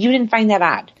you didn't find that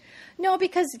odd? No,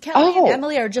 because Kelly and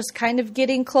Emily are just kind of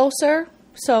getting closer.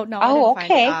 So, no, I didn't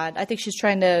find it odd. I think she's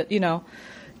trying to,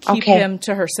 keep him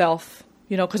to herself,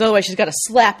 because otherwise she's got to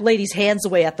slap ladies' hands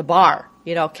away at the bar.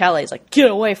 Kelly's like,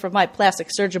 get away from my plastic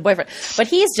surgeon boyfriend. But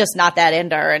he's just not that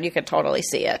into her, and you can totally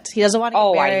see it. He doesn't want to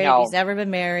get married. I know. He's never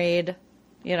been married,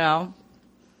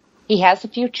 He has a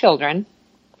few children.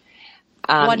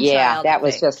 One child, that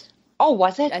was just... Oh,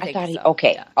 was it? I thought so.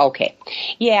 Okay.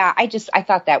 Yeah, I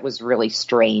thought that was really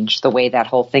strange, the way that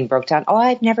whole thing broke down. Oh,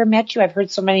 I've never met you. I've heard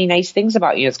so many nice things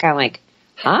about you. It's kind of like,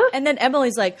 huh? And then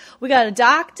Emily's like, we got a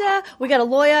doctor, we got a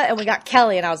lawyer, and we got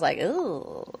Kelly. And I was like,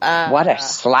 ooh. What a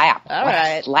slap. All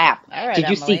right. All right, did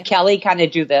you see Kelly kind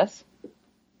of do this?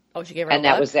 Oh, she gave her a look? And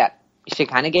that was it. She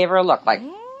kind of gave her a look like,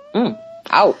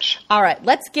 ouch. All right,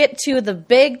 let's get to the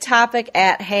big topic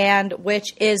at hand, which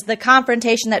is the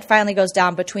confrontation that finally goes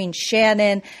down between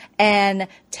Shannon and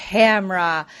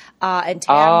Tamra. And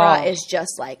Tamra is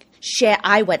just like,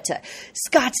 I went to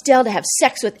Scottsdale to have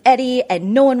sex with Eddie,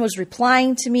 and no one was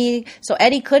replying to me. So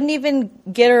Eddie couldn't even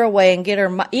get her away and get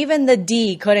her. Even the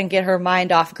D couldn't get her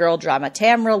mind off girl drama.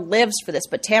 Tamra lives for this,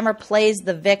 but Tamra plays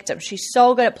the victim. She's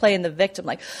so good at playing the victim.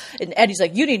 And Eddie's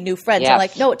like, you need new friends. Yes. I'm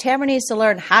like, no, Tamra needs to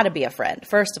learn how to be a friend,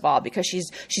 first of all, because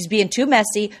she's being too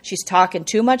messy. She's talking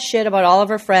too much shit about all of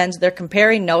her friends. They're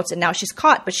comparing notes, and now she's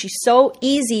caught. But she's so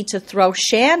easy to throw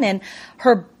Shannon,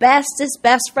 her bestest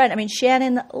best friend. I mean,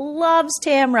 Shannon loves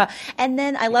Tamra. And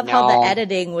then I love how the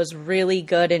editing was really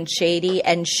good and shady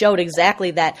and showed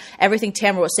exactly that everything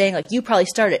Tamra was saying, like, you probably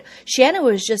started. Shannon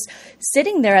was just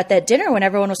sitting there at that dinner when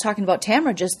everyone was talking about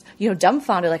Tamra, just,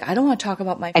 dumbfounded, like, I don't want to talk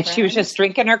about my friend. And she was just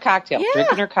drinking her cocktail,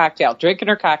 drinking her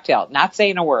cocktail, not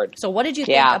saying a word. So what did you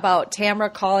think about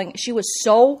Tamra calling? She was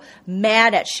so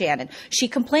mad at Shannon. She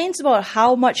complains about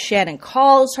how much Shannon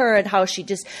calls her and how she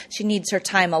needs her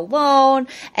time alone,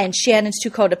 and Shannon's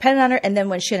too codependent on her. And then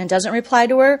when Shannon doesn't reply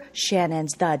to her,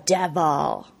 Shannon's the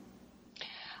devil.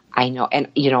 I know. And,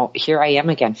 here I am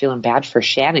again feeling bad for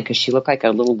Shannon because she looked like a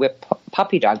little whipped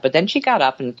puppy dog. But then she got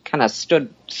up and kind of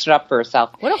stood up for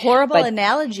herself. What a horrible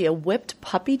analogy. A whipped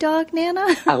puppy dog,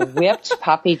 Nana? A whipped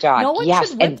puppy dog. No one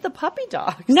should whip the puppy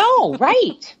dogs. No,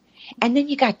 right. And then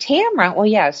you got Tamra. Well,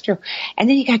 yeah, it's true. And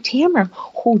then you got Tamra,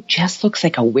 who just looks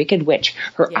like a wicked witch.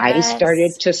 Her eyes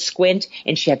started to squint,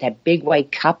 and she had that big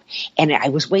white cup. And I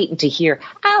was waiting to hear,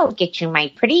 I'll get you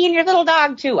my pretty and your little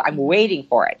dog, too. I'm waiting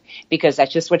for it because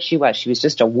that's just what she was. She was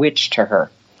just a witch to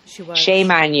her. She was. Shame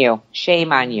on you.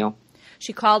 Shame on you.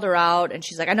 She called her out, and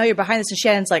she's like, I know you're behind this. And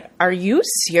Shannon's like, are you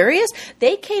serious?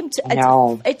 They came to –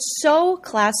 No. It's so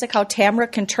classic how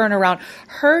Tamra can turn around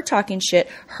her talking shit,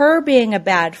 her being a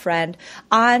bad friend,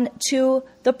 on to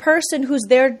the person who's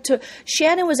there to –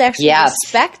 Shannon was actually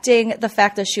respecting the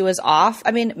fact that she was off.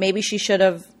 I mean, maybe she should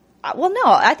have – well, no.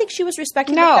 I think she was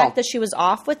respecting the fact that she was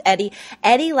off with Eddie.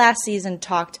 Eddie last season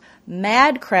talked –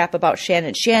 mad crap about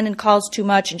Shannon. Shannon calls too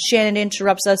much and Shannon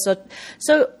interrupts us.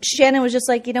 So Shannon was just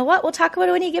like, you know what? We'll talk about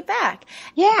it when you get back.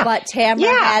 Yeah. But Tamra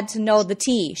had to know the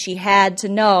tea. She had to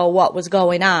know what was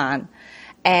going on.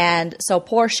 And so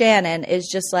poor Shannon is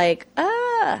just like,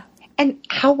 And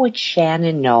how would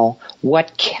Shannon know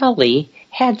what Kelly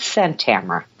had sent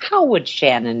Tamra? How would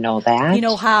Shannon know that? You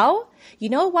know how? You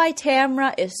know why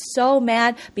Tamra is so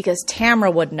mad? Because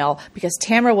Tamra would know. Because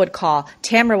Tamra would call.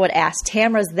 Tamra would ask.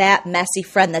 Tamra's that messy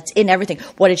friend that's in everything.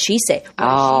 What did she say? What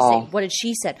did she say? What did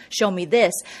she say? Show me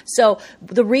this. So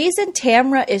the reason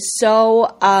Tamra is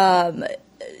so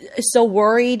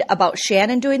worried about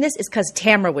Shannon doing this is because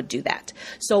Tamra would do that.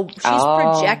 So she's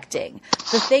projecting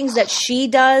the things that she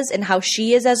does and how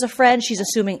she is as a friend. She's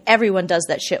assuming everyone does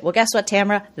that shit. Well, guess what,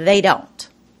 Tamra? They don't.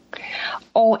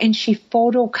 Oh, and she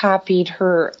photocopied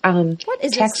her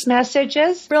text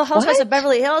messages. Real Housewives of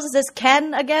Beverly Hills. Is this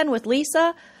Ken again with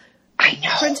Lisa? I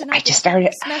know. I just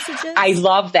started. Messages? I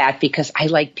love that because I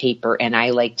like paper and I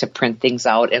like to print things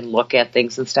out and look at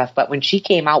things and stuff. But when she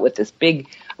came out with this big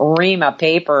ream of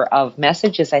paper of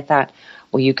messages, I thought,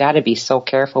 well, you got to be so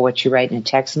careful what you write in a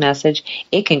text message.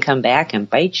 It can come back and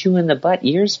bite you in the butt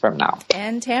years from now.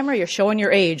 And Tamra, you're showing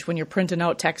your age when you're printing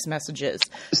out text messages.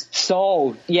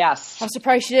 So, yes. I'm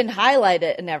surprised she didn't highlight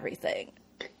it and everything.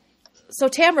 So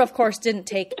Tamra, of course, didn't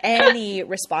take any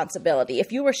responsibility.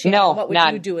 If you were Shannon, what would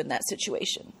you do in that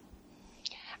situation?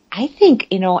 I think,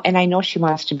 and I know she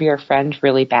wants to be her friend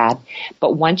really bad,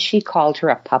 but once she called her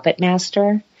a puppet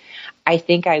master, I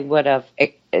think I would have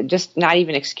just not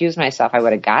even excused myself. I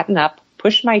would have gotten up,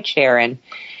 pushed my chair in,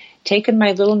 taken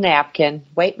my little napkin,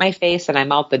 wiped my face, and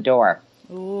I'm out the door.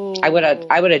 Ooh. I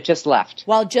would have just left.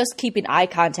 While just keeping eye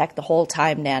contact the whole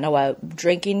time, Nana, while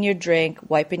drinking your drink,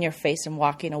 wiping your face, and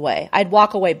walking away. I'd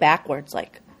walk away backwards,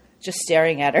 like just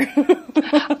staring at her.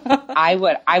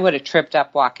 I would have tripped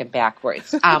up walking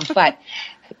backwards.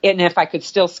 And if I could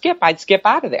still skip, I'd skip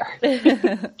out of there.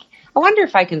 I wonder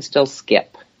if I can still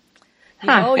skip.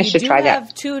 I should try that. You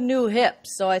have 2 new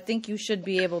hips, so I think you should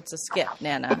be able to skip,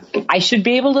 Nana. I should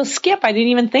be able to skip. I didn't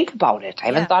even think about it. I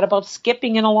haven't thought about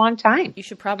skipping in a long time. You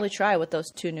should probably try with those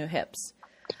 2 new hips.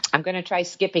 I'm going to try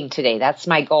skipping today. That's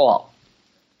my goal.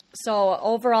 So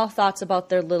overall thoughts about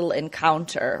their little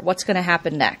encounter. What's going to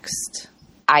happen next?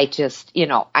 I just,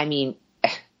 Tamra's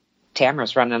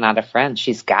running out of friends.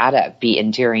 She's got to be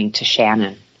endearing to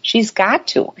Shannon. She's got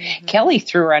to. Mm-hmm. Kelly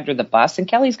threw her under the bus, and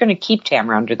Kelly's going to keep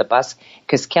Tamra under the bus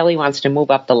because Kelly wants to move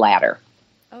up the ladder.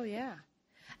 Oh, yeah.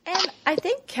 And I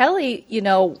think Kelly,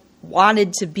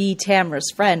 wanted to be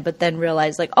Tamra's friend, but then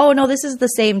realized, like, oh, no, this is the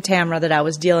same Tamra that I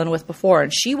was dealing with before.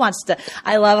 And she wants to –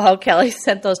 I love how Kelly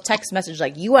sent those text messages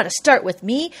like, you want to start with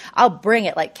me? I'll bring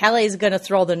it. Like, Kelly's going to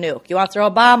throw the nuke. You want to throw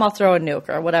a bomb? I'll throw a nuke,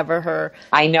 or whatever her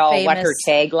I know what her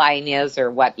tagline is or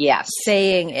what, yes.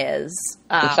 Saying is.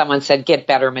 And someone said, get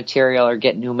better material or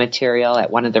get new material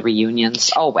at one of the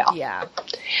reunions. Oh, well. Yeah.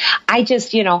 I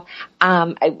just,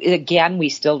 again, we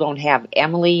still don't have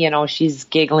Emily. She's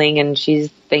giggling and she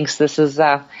thinks this is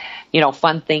a,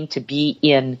 fun thing to be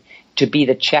in, to be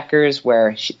the checkers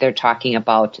where they're talking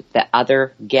about the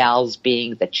other gals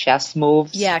being the chess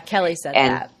moves. Yeah, Kelly said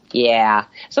that. Yeah.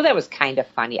 So that was kind of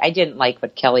funny. I didn't like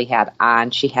what Kelly had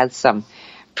on. She had some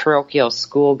parochial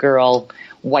schoolgirl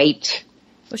white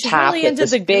Well, she's top really with into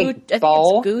this the big I think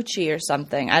bow. it's Gucci or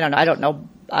something. I don't know. I don't know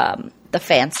the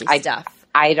fancy stuff.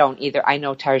 I don't either. I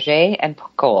know Target and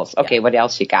Kohl's. Okay, what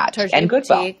else you got? Target and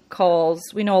Goodwill. Boutique,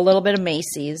 Kohl's. We know a little bit of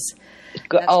Macy's.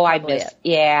 I miss. it.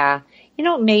 Yeah.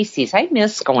 Macy's. I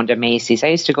miss going to Macy's. I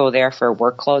used to go there for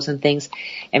work clothes and things.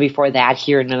 And before that,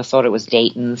 here in Minnesota, it was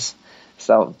Dayton's.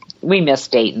 So we miss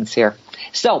Dayton's here.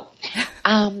 So,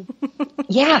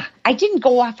 yeah, I didn't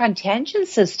go off on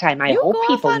tangents this time. I hope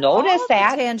people notice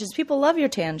that. Tangents. People love your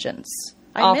tangents.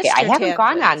 I haven't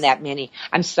gone on that many.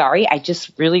 I'm sorry. I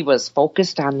just really was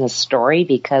focused on this story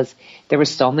because there were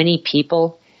so many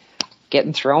people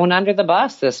getting thrown under the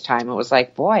bus this time. It was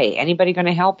like, boy, anybody going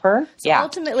to help her? So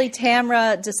ultimately,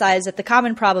 Tamra decides that the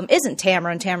common problem isn't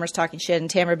Tamra, and Tamra's talking shit,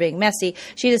 and Tamra being messy.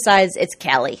 She decides it's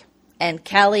Kelly, and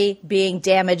Kelly being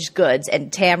damaged goods,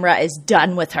 and Tamra is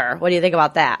done with her. What do you think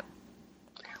about that?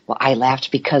 Well, I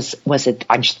laughed because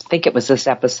I think it was this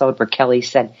episode where Kelly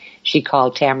said she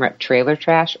called Tamra trailer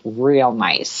trash. Real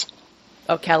nice.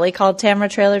 Oh, Kelly called Tamra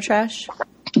trailer trash?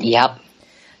 Yep.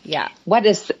 Yeah. What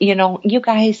is, you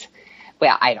guys,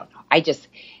 well, I don't know.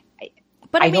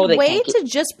 But I mean, way to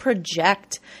just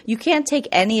project. You can't take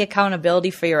any accountability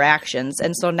for your actions.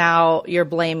 And so now you're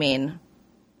blaming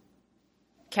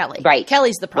Kelly. Right.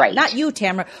 Kelly's the problem. Right. Not you,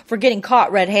 Tamra, for getting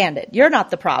caught red-handed. You're not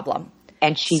the problem.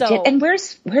 And she did. And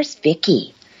where's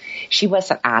Vicky? She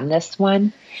wasn't on this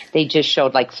one. They just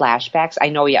showed like flashbacks. I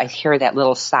know. I hear that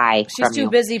little sigh. She's from too you.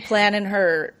 busy planning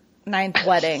her 9th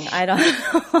wedding. I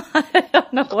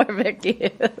don't know where Vicky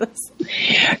is.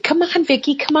 Come on,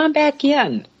 Vicky. Come on back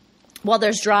in. Well,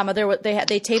 there's drama.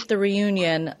 They taped the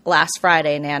reunion last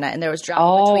Friday, Nana, and there was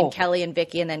drama between Kelly and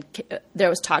Vicky, and then there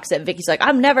was talks that Vicky's like,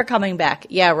 "I'm never coming back."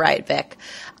 Yeah, right, Vic.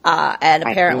 And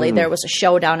apparently there was a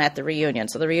showdown at the reunion,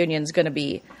 so the reunion's going to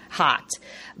be hot.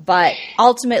 But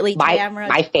ultimately, Tamra,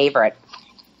 my favorite.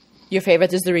 Your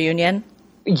favorite is the reunion?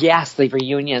 Yes, the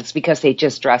reunions, because they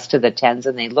just dress to the tens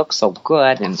and they look so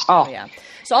good. And yeah.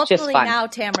 So ultimately now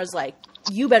Tamra's like,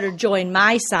 you better join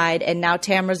my side, and now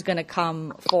Tamra's going to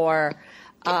come for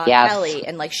Kelly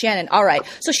and like Shannon. All right.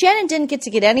 So Shannon didn't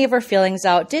get any of her feelings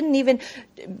out,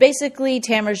 basically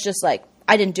Tamra's just like,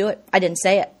 I didn't do it. I didn't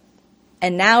say it.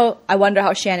 And now I wonder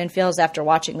how Shannon feels after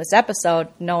watching this episode,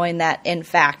 knowing that, in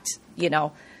fact,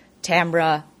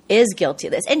 Tamra is guilty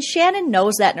of this. And Shannon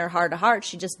knows that in her heart of hearts.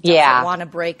 She just doesn't want to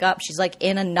break up. She's like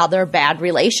in another bad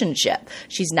relationship.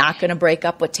 She's not going to break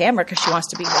up with Tamra because she wants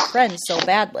to be her friend so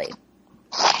badly.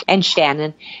 And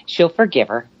Shannon, she'll forgive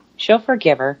her. She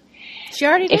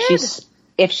already did.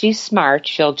 If she's smart,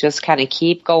 she'll just kind of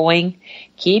keep going,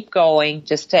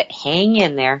 just to hang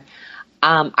in there.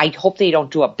 I hope they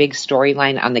don't do a big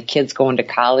storyline on the kids going to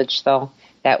college, though.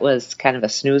 That was kind of a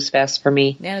snooze fest for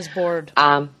me. Nana's bored.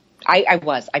 I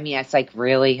was. I mean, it's like,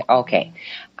 really? Okay.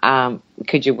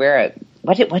 Could you wear it?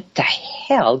 What the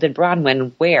hell did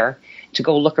Bronwyn wear to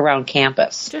go look around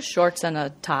campus? Just shorts and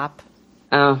a top.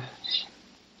 Oh,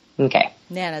 okay.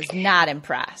 Nana's not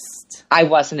impressed. I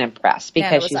wasn't impressed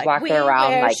because she's walking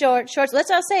around like shorts. That's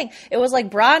what I was saying. It was like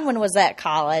Bronwyn was at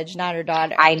college, not her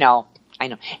daughter. I know.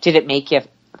 Did it make you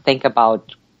think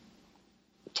about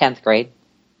 10th grade?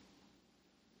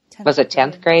 Was it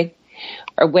 10th grade?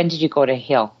 Or when did you go to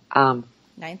Hill?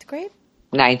 9th grade?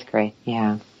 9th grade,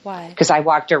 yeah. Why? Because I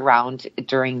walked around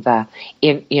during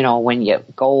when you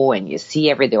go and you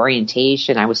see the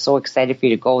orientation. I was so excited for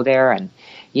you to go there, and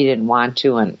you didn't want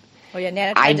to. And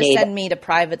Nana tried to send me to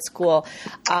private school.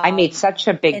 I made such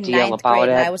a big deal about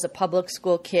it. I was a public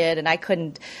school kid, and I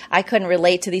couldn't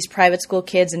relate to these private school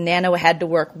kids. And Nana had to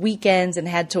work weekends and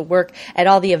had to work at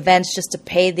all the events just to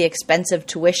pay the expensive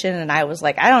tuition. And I was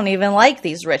like, I don't even like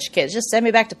these rich kids. Just send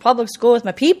me back to public school with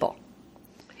my people.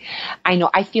 I know.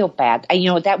 I feel bad.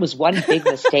 That was one big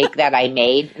mistake that I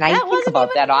made, and I think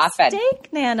about that often.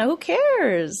 Mistake, Nana. Who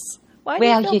cares? Why do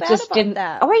you feel bad just about didn't.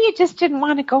 that? Or you just didn't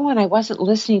want to go, and I wasn't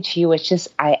listening to you. It's just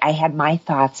I had my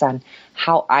thoughts on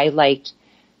how I liked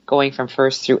going from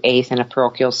 1st through 8th in a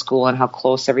parochial school and how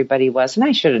close everybody was, and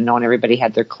I should have known everybody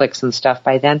had their cliques and stuff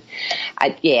by then.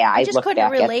 I just couldn't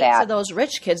relate to those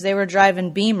rich kids. They were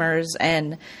driving Beamers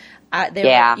and.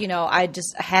 I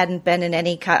just hadn't been in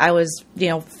any kind. I was,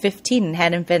 15 and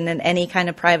hadn't been in any kind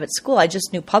of private school. I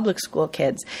just knew public school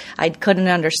kids. I couldn't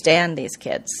understand these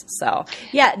kids. So,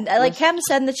 yeah, like Kim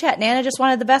said in the chat, Nana just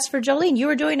wanted the best for Jolene. You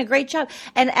were doing a great job.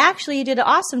 And actually, you did an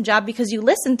awesome job because you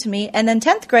listened to me. And then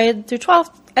 10th grade through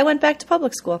 12th, I went back to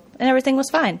public school and everything was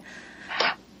fine.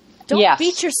 Don't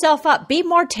beat yourself up. Be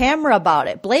more Tamra about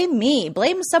it. Blame me.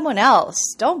 Blame someone else.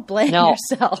 Don't blame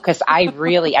yourself. Because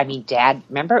Dad,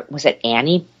 remember, was it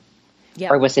Annie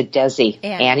Yeah. or was it Desi?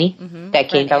 Annie that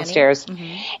came downstairs.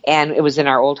 And it was in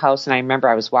our old house. And I remember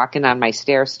I was walking on my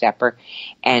stair stepper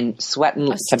and sweating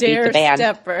to beat the band.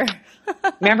 Stepper.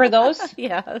 Remember those?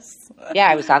 Yes. Yeah,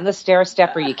 I was on the stair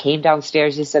stepper. You came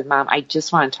downstairs. You said, Mom, I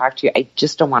just want to talk to you. I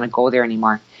just don't want to go there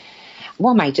anymore.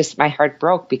 Well, my heart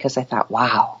broke because I thought,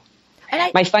 wow.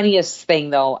 And my funniest thing,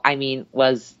 though,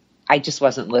 was I just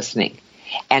wasn't listening.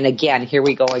 And again, here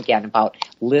we go again about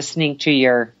listening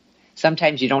to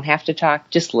sometimes you don't have to talk,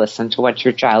 just listen to what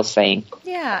your child's saying.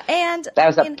 Yeah, and that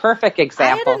was a perfect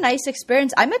example. I had a nice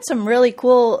experience. I met some really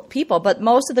cool people, but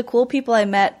most of the cool people I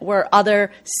met were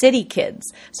other city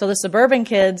kids. So the suburban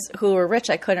kids who were rich,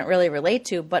 I couldn't really relate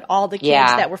to, but all the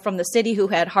kids that were from the city who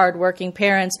had hardworking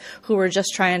parents who were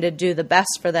just trying to do the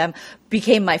best for them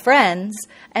became my friends,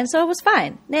 and so it was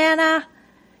fine. Nana,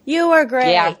 you were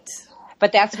great. Yeah.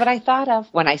 But that's what I thought of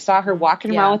when I saw her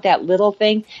walking around with that little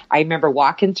thing. I remember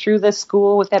walking through the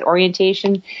school with that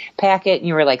orientation packet, and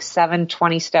you were like 27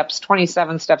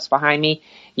 steps behind me,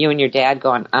 you and your dad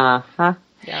going, uh-huh.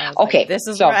 Yeah, okay, like, this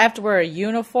is where I have to wear a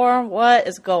uniform. What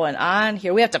is going on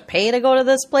here? We have to pay to go to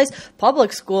this place?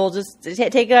 Public school, just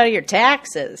take it out of your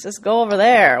taxes. Just go over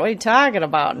there. What are you talking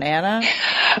about, Nana?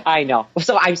 I know.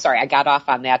 So I'm sorry, I got off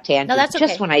on that tangent. No, that's okay.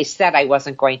 Just when I said I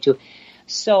wasn't going to.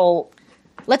 So...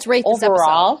 let's rate this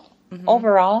overall, episode.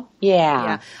 Overall,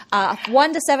 yeah.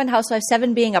 1 to 7 Housewives,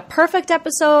 7 being a perfect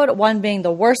episode, 1 being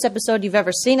the worst episode you've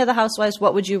ever seen of the Housewives.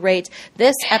 What would you rate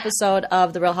this episode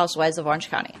of The Real Housewives of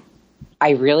Orange County?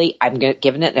 I'm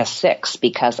giving it a 6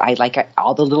 because I like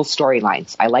all the little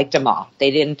storylines. I liked them all.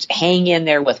 They didn't hang in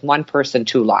there with one person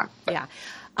too long. Yeah.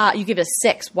 You give it a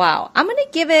 6. Wow. I'm going to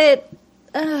give it,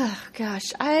 it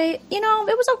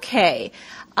was okay.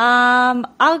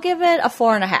 I'll give it a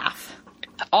 4.5.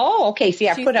 Oh, okay. See,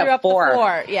 I put up 4.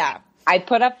 4. Yeah. I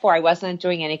put up 4. I wasn't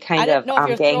doing any kind of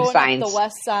gang signs. The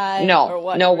west side. No, or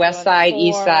what no west side,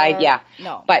 east side. Yeah.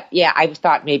 No. But yeah, I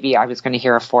thought maybe I was going to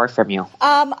hear a 4 from you.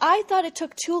 I thought it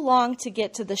took too long to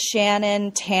get to the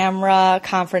Shannon Tamra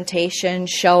confrontation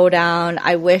showdown.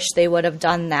 I wish they would have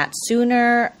done that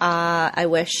sooner. I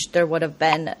wish there would have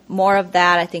been more of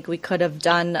that. I think we could have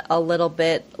done a little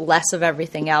bit less of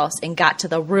everything else and got to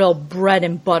the real bread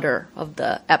and butter of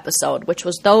the episode, which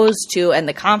was those two and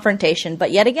the confrontation.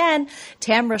 But yet again,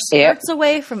 Tamra skirts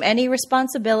away from any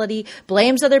responsibility,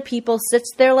 blames other people,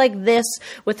 sits there like this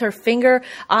with her finger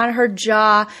on her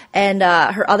jaw and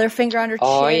her other finger on her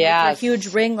chin with her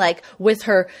huge ring, like with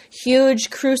her huge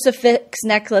crucifix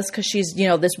necklace because she's,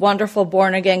 this wonderful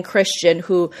born-again Christian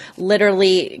who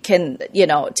literally can,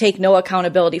 take no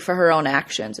accountability for her own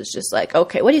actions. It's just like,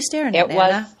 okay, what are you staring at,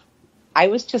 Nana? I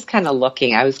was just kind of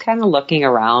looking. I was kind of looking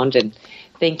around and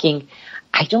thinking,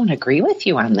 I don't agree with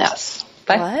you on this.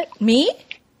 But, what? Me?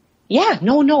 Yeah,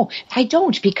 no, I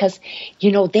don't because,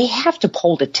 they have to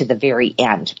hold it to the very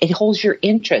end. It holds your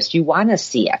interest. You want to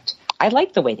see it. I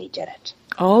like the way they did it.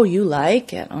 Oh, you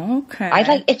like it.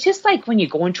 Okay. It's just like when you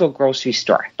go into a grocery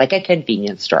store, like a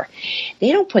convenience store.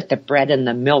 They don't put the bread and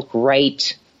the milk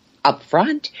right up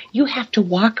front. You have to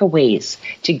walk a ways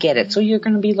to get it. So you're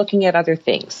going to be looking at other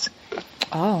things.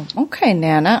 Oh, okay,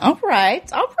 Nana. All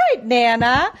right,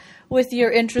 Nana. With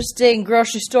your interesting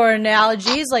grocery store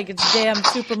analogies, like it's damn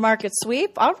supermarket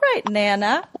sweep. All right,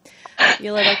 Nana,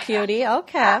 you little cutie.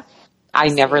 Okay. I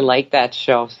never liked that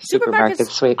show, Supermarket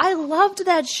Sweep. I loved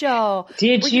that show.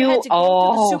 Did you? You had to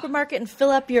go to the supermarket and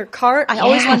fill up your cart. I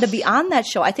always wanted to be on that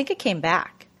show. I think it came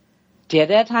back.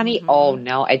 Did it, honey? Mm-hmm. Oh,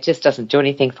 no, it just doesn't do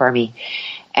anything for me.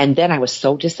 And then I was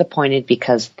so disappointed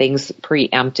because things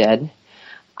preempted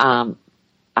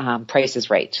Price is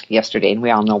Right yesterday, and we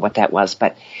all know what that was.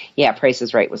 But, yeah, Price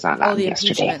is Right was on the yesterday.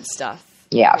 Impeachment stuff.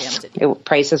 Yes,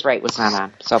 Price is Right was not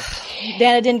on. So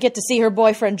Dana didn't get to see her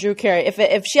boyfriend, Drew Carey.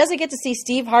 If she doesn't get to see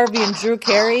Steve Harvey and Drew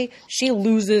Carey, she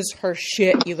loses her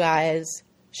shit, you guys.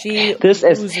 She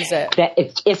loses it.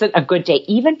 It isn't a good day.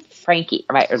 Even Frankie,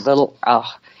 my little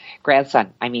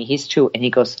grandson, he's 2, and he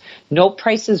goes, "No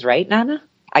Price is Right, Nana?"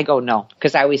 I go, "No,"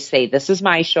 because I always say, "This is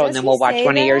my show," and then we'll watch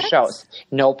one of your shows.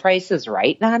 No Price is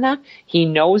Right, Nana? He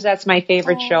knows that's my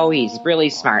favorite show. He's really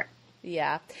smart.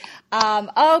 Yeah.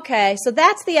 Okay, so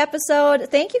that's the episode.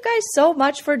 Thank you guys so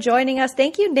much for joining us.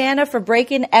 Thank you, Nana, for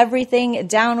breaking everything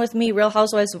down with me, Real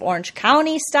Housewives of Orange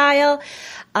County style.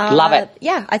 Love it.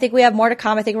 Yeah, I think we have more to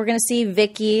come. I think we're going to see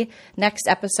Vicky next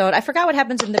episode. I forgot what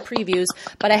happens in the previews,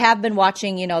 but I have been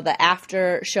watching, the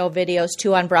after show videos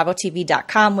too on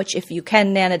BravoTV.com, which if you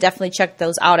can, Nana, definitely check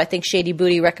those out. I think Shady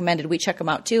Booty recommended we check them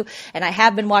out too. And I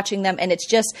have been watching them, and it's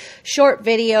just short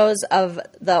videos of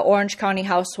the Orange County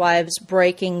Housewives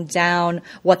breaking down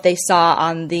what they saw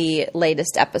on the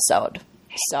latest episode.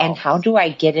 So, And how do I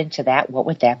get into that? What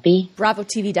would that be?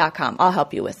 BravoTV.com. I'll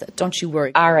help you with it. Don't you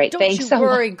worry. All right. Don't Thanks you so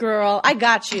worry, girl. I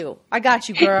got you.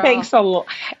 Girl. Thanks a lot.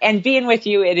 And being with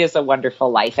you, it is a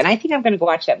wonderful life. And I think I'm going to go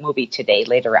watch that movie today,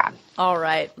 later on. All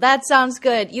right. That sounds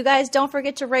good. You guys don't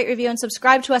forget to rate, review, and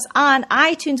subscribe to us on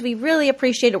iTunes. We really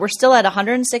appreciate it. We're still at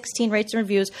 116 rates and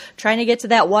reviews, trying to get to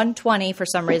that 120 for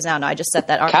some reason. I don't know. I just set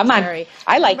that arbitrary. Come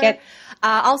on. I like it.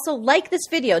 Also, like this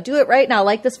video. Do it right now.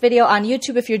 Like this video on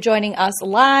YouTube if you're joining us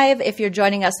live. If you're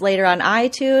joining us later on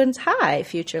iTunes, hi,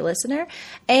 future listener.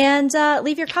 And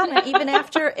leave your comment even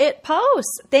after it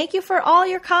posts. Thank you for all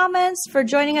your comments, for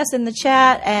joining us in the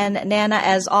chat. And Nana,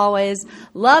 as always,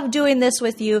 love doing this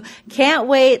with you. Can't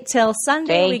wait till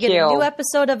Sunday. We get a new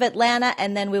episode of Atlanta,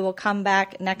 and then we will come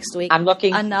back next week.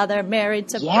 Another Married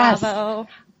to Bravo.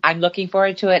 I'm looking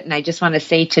forward to it, and I just want to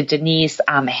say to Denise,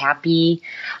 happy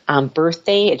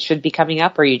birthday. It should be coming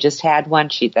up, or you just had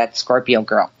one. That's Scorpio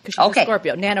girl. She's a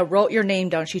Scorpio. Nana wrote your name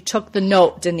down. She took the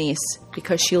note, Denise,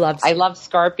 because she loves you. I love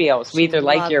Scorpios. We either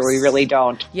like you or we really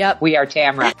don't. Yep. We are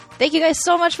Tamara. Thank you guys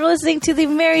so much for listening to the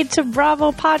Married to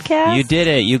Bravo podcast. You did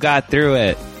it. You got through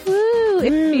it.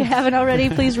 If you haven't already,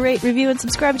 please rate, review, and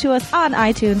subscribe to us on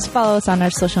iTunes. Follow us on our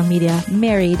social media,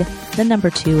 Married,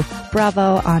 2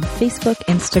 Bravo, on Facebook,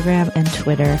 Instagram, and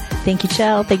Twitter. Thank you,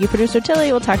 Chell. Thank you, Producer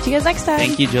Tilly. We'll talk to you guys next time.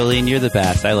 Thank you, Jolene. You're the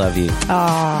best. I love you.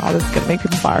 Aw, this is going to make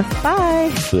people barf.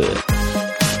 Bye. Ugh.